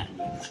banyak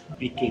ni.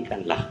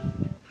 Fikirkanlah.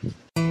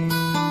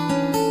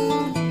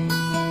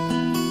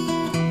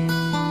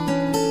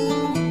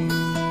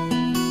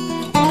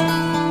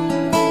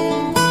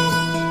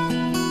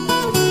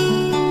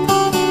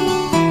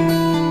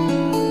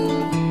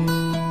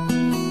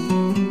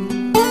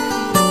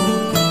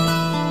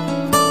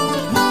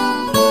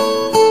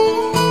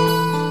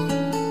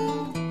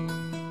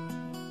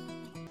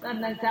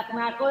 Nansak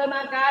na ko'y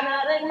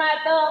makana rin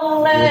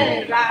matong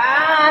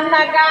lekaan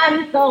na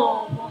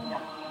kanto.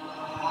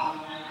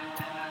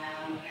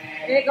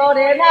 Ikaw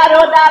din na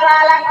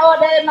rodaralang o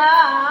de ma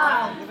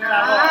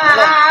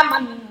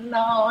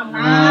manno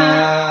na.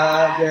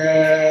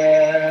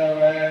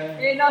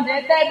 Ino de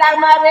te dang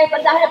mari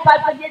padahe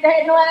patagid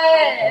henwe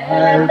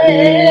de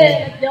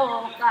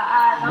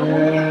jokano.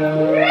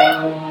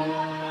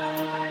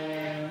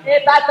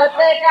 Bato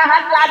te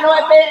kahan lano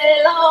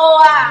belo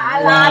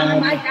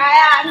alan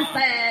makayan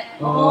se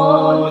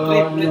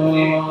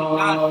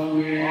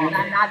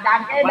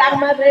nanadang ke dang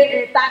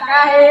meri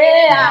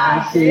takahe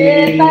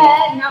asite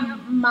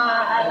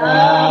ngamare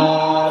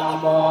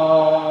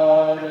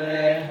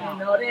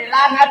nore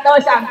lang ato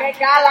sampai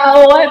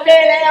kalau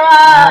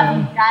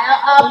pelewan kayo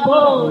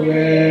apo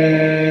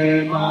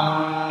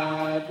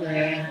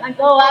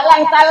Langko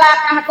walang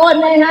talakah ko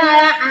ni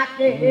haya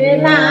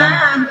akina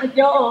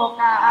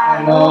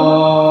jokalon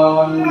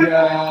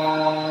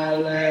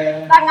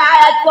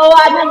tangayat ko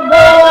anong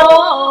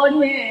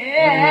donye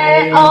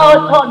o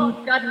ton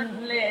kan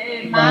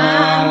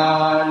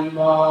leman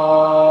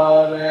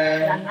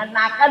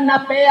nananakan na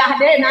peyah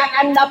din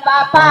akan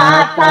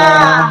napapata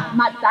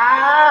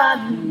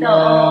matando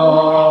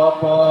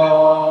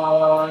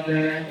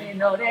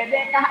Inore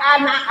kah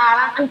anak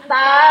alang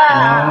anta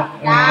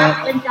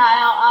yakin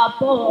kayo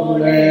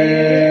apole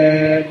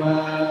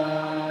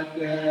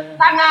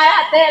tangaya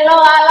telo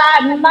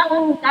alan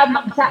mang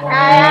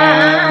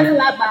kabagsakayan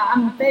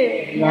labang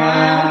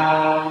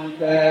tiyang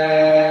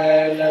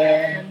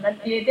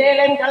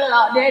nantidiling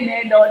kalau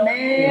dene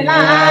done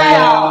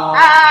layo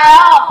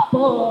kayo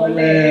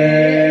apole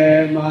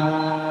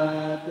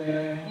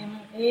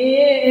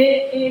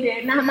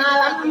ide na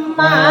malam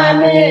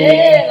mane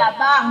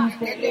labang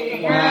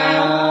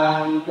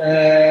tiyang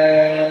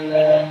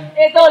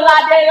ito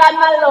ladegan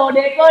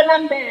malode ko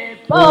ng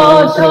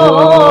beposo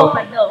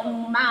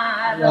padong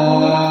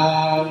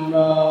marong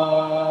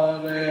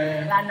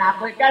lana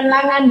ko'y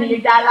kanlangan ni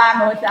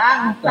dalang o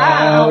sang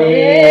tawi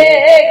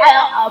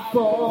kayo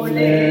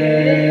apole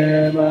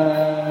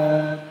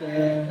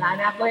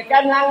lana ko'y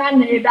kanlangan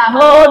ni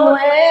dahon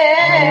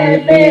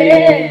webe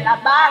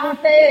labang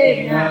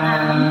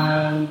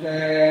tingang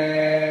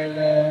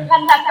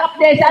kandak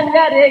desan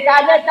gari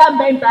kada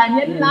tambeng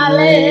tanyin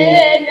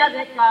nalin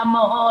gari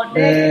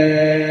kamode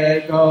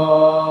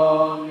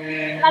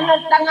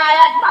kanang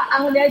tangayat pa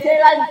ang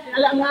desilan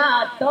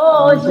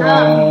langato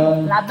sa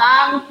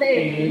labang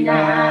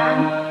tinang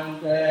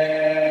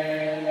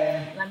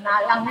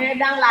nalang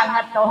hedang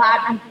langat Tuhan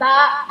ang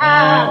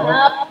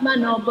taarap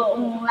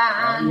manubong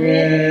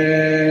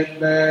langit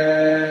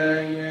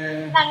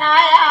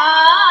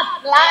nangayat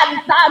lan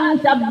yang tam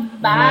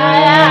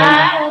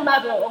sembayang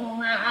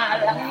marung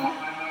alang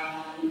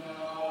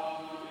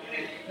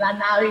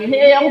lanawi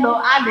yang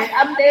doa di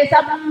amde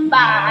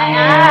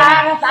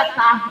sembayang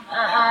tatah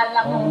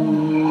alang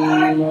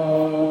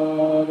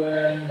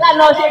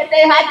lano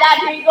siti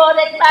hajati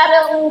gorek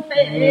bareng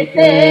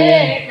tete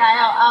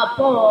kaya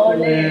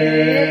apole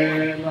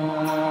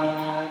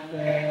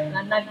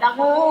lanadang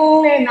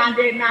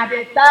nade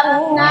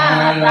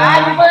tengah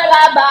kan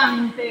belabang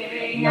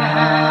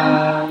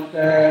tengah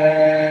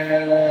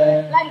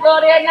lan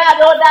gorena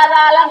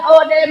rodara lang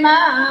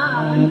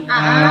odeman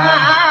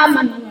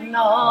aman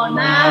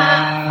nona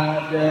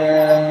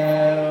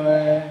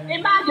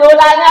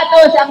imajulanya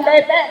tu sang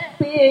tete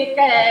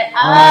pike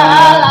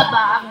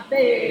alabang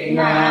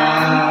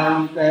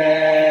tengah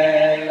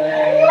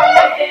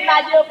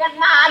maju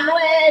kenan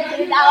we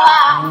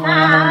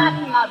dilawanan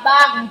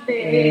labang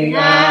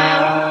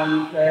tengah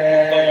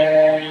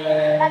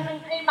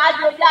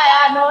maju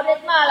jaya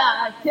nurit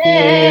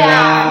Malaysia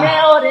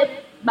neurip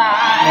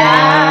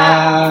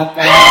bayar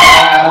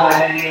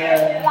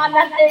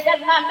lanan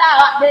ikan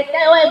mandawa di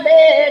KWB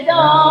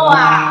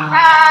doa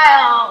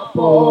kayo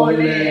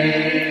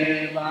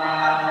boleh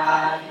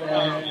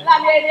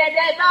lagi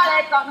dia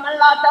boleh kok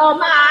meloto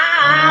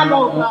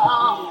mamu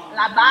kok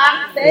labang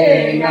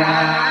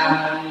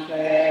tengah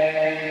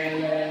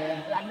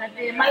lanan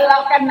di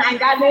melokan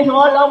angka di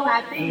holong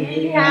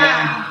hatinya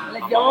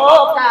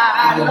lejo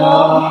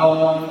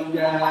kalong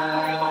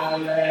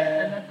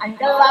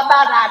angka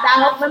labara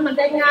dahok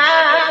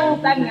mendengang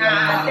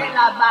tengah di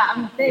labang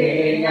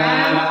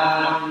tengah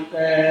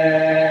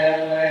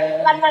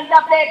lanan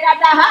dapet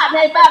kadahan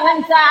di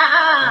bangsa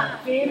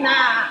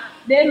kina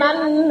di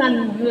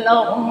manan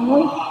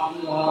long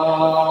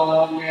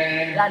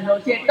lanu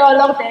si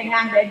tolong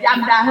tengah di jam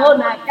dahun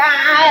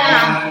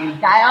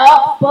kaya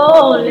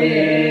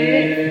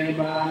boleh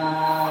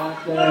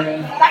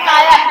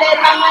kaya di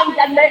mangan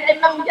jan di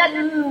emang jan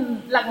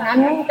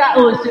lengan ka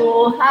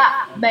usuha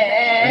be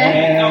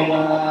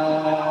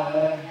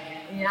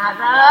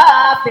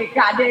nyara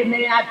pika di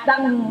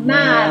niatang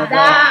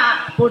nada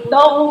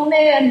putong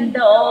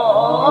nendo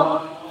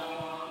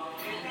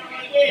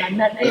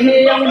kanan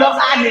yung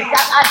doa ni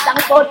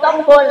kakasang potong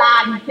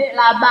bulan si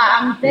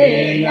labang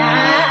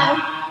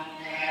tengah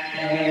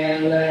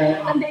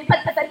Andi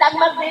patadang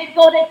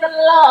magbigo ni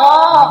telo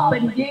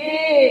benji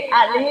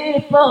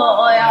alipo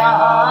ya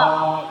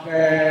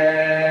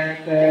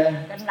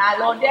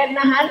kenalo din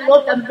nahan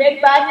ko tambin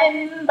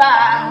banin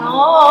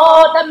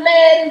bango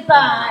tambin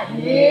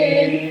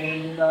banin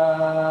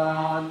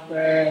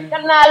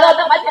kenalo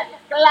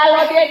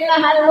din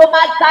nahan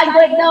lumatan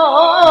jono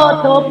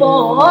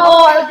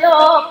tubol jo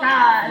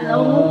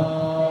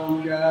kalong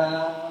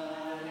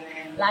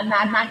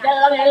lana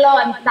kalau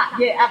elon tak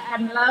je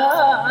akan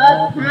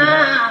let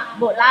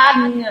bulan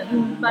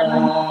ben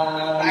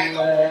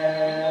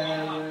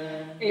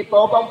ipo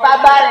bong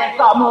pabare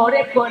kok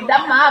murid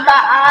kondam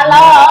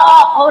baalo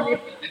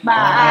urip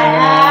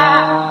baya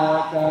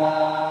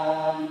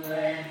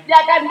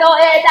jangan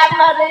doe dan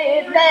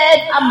merite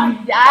am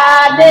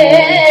jade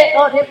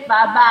urip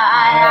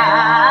babaya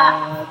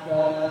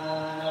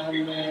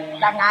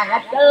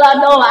tangangat kalau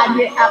doa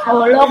je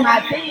aku lo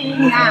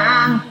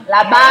ngatingang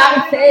labang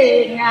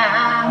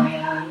singang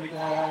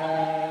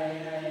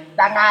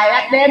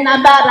tangangat den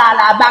nabara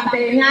labang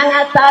singang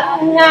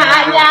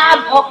tengahnya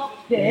ok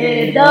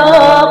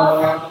kedok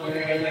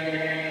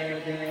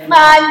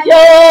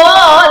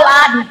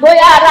manjulan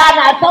kuyaran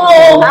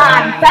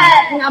Tuhan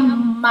tengah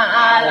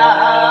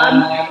malam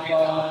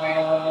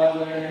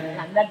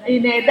dan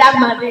ini dah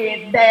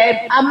meridep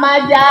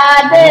ama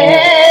jade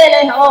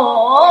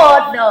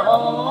hodo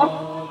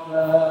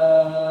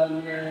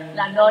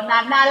lando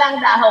nana lang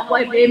dah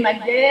koy bi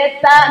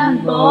majetan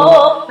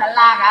bok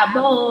salah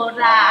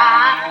bora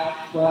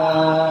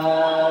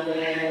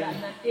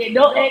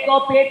tido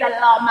kopi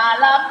telo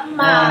malam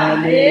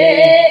made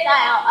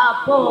kayo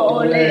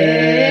apole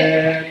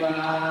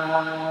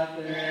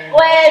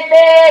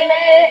webe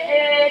me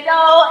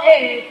do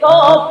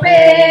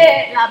kopi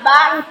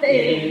labang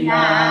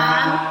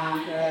tengah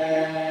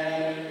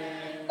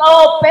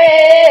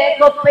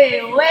kopi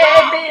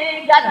webe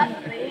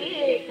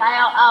gantri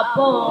kayo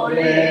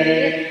apole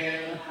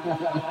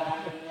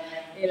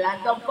ilan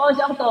tong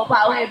kosong to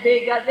pa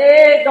webe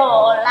gade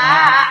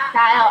gola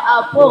kayo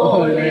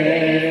apole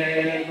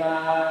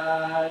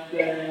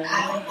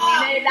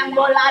ini dang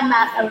bola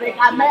na ri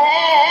kame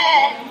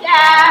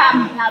jam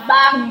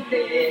labang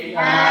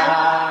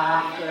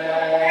tengah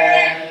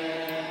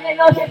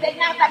no si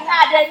tengah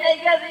tengah de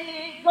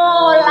negeri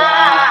gola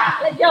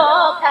lejo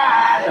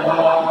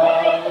kalong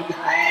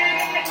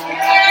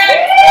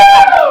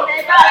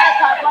negara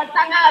kau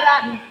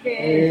tangaran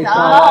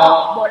kesok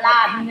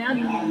bolan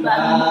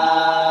nyemban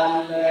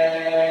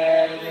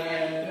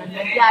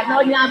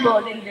janonya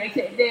boleh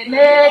dek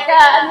dene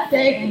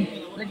kancing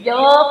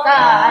lejo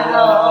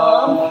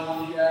kalong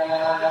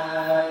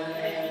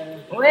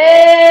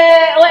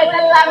we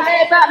telang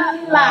hebat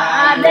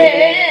lade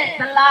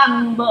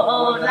telang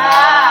bola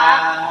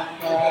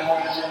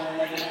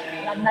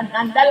Lanan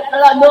andal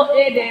kalau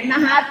doe de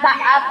nah tak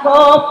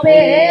aku pe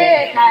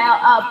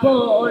kayak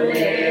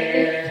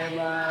boleh.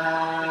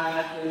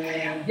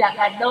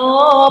 Jangan do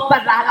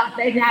pernah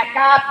tanya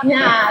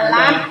kapnya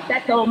lah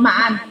satu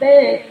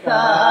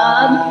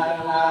mantekan.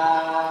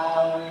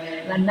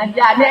 Lanan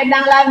jadi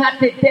nang langat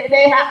titik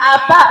deh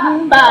apa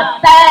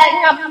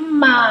batang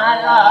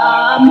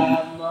malam.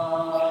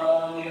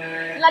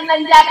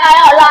 Lanan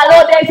jadi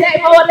lalu deh saya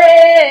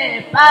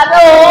boleh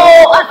baru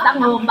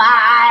atang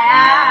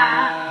lumbaya.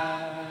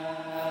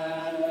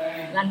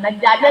 Lanan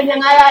jadi yang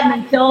ayah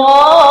nanco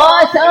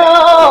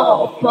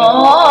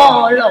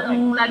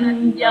polong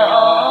lanjo.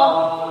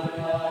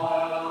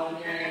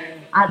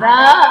 Ada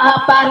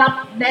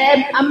parap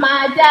dem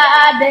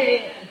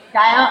amajade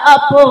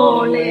kayak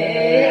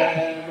boleh.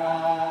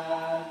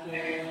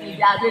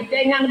 Jadi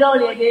dengan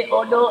dole di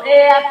odo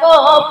aku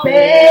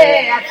pe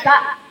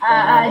tak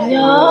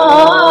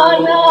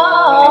anyono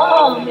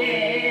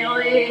me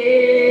oi.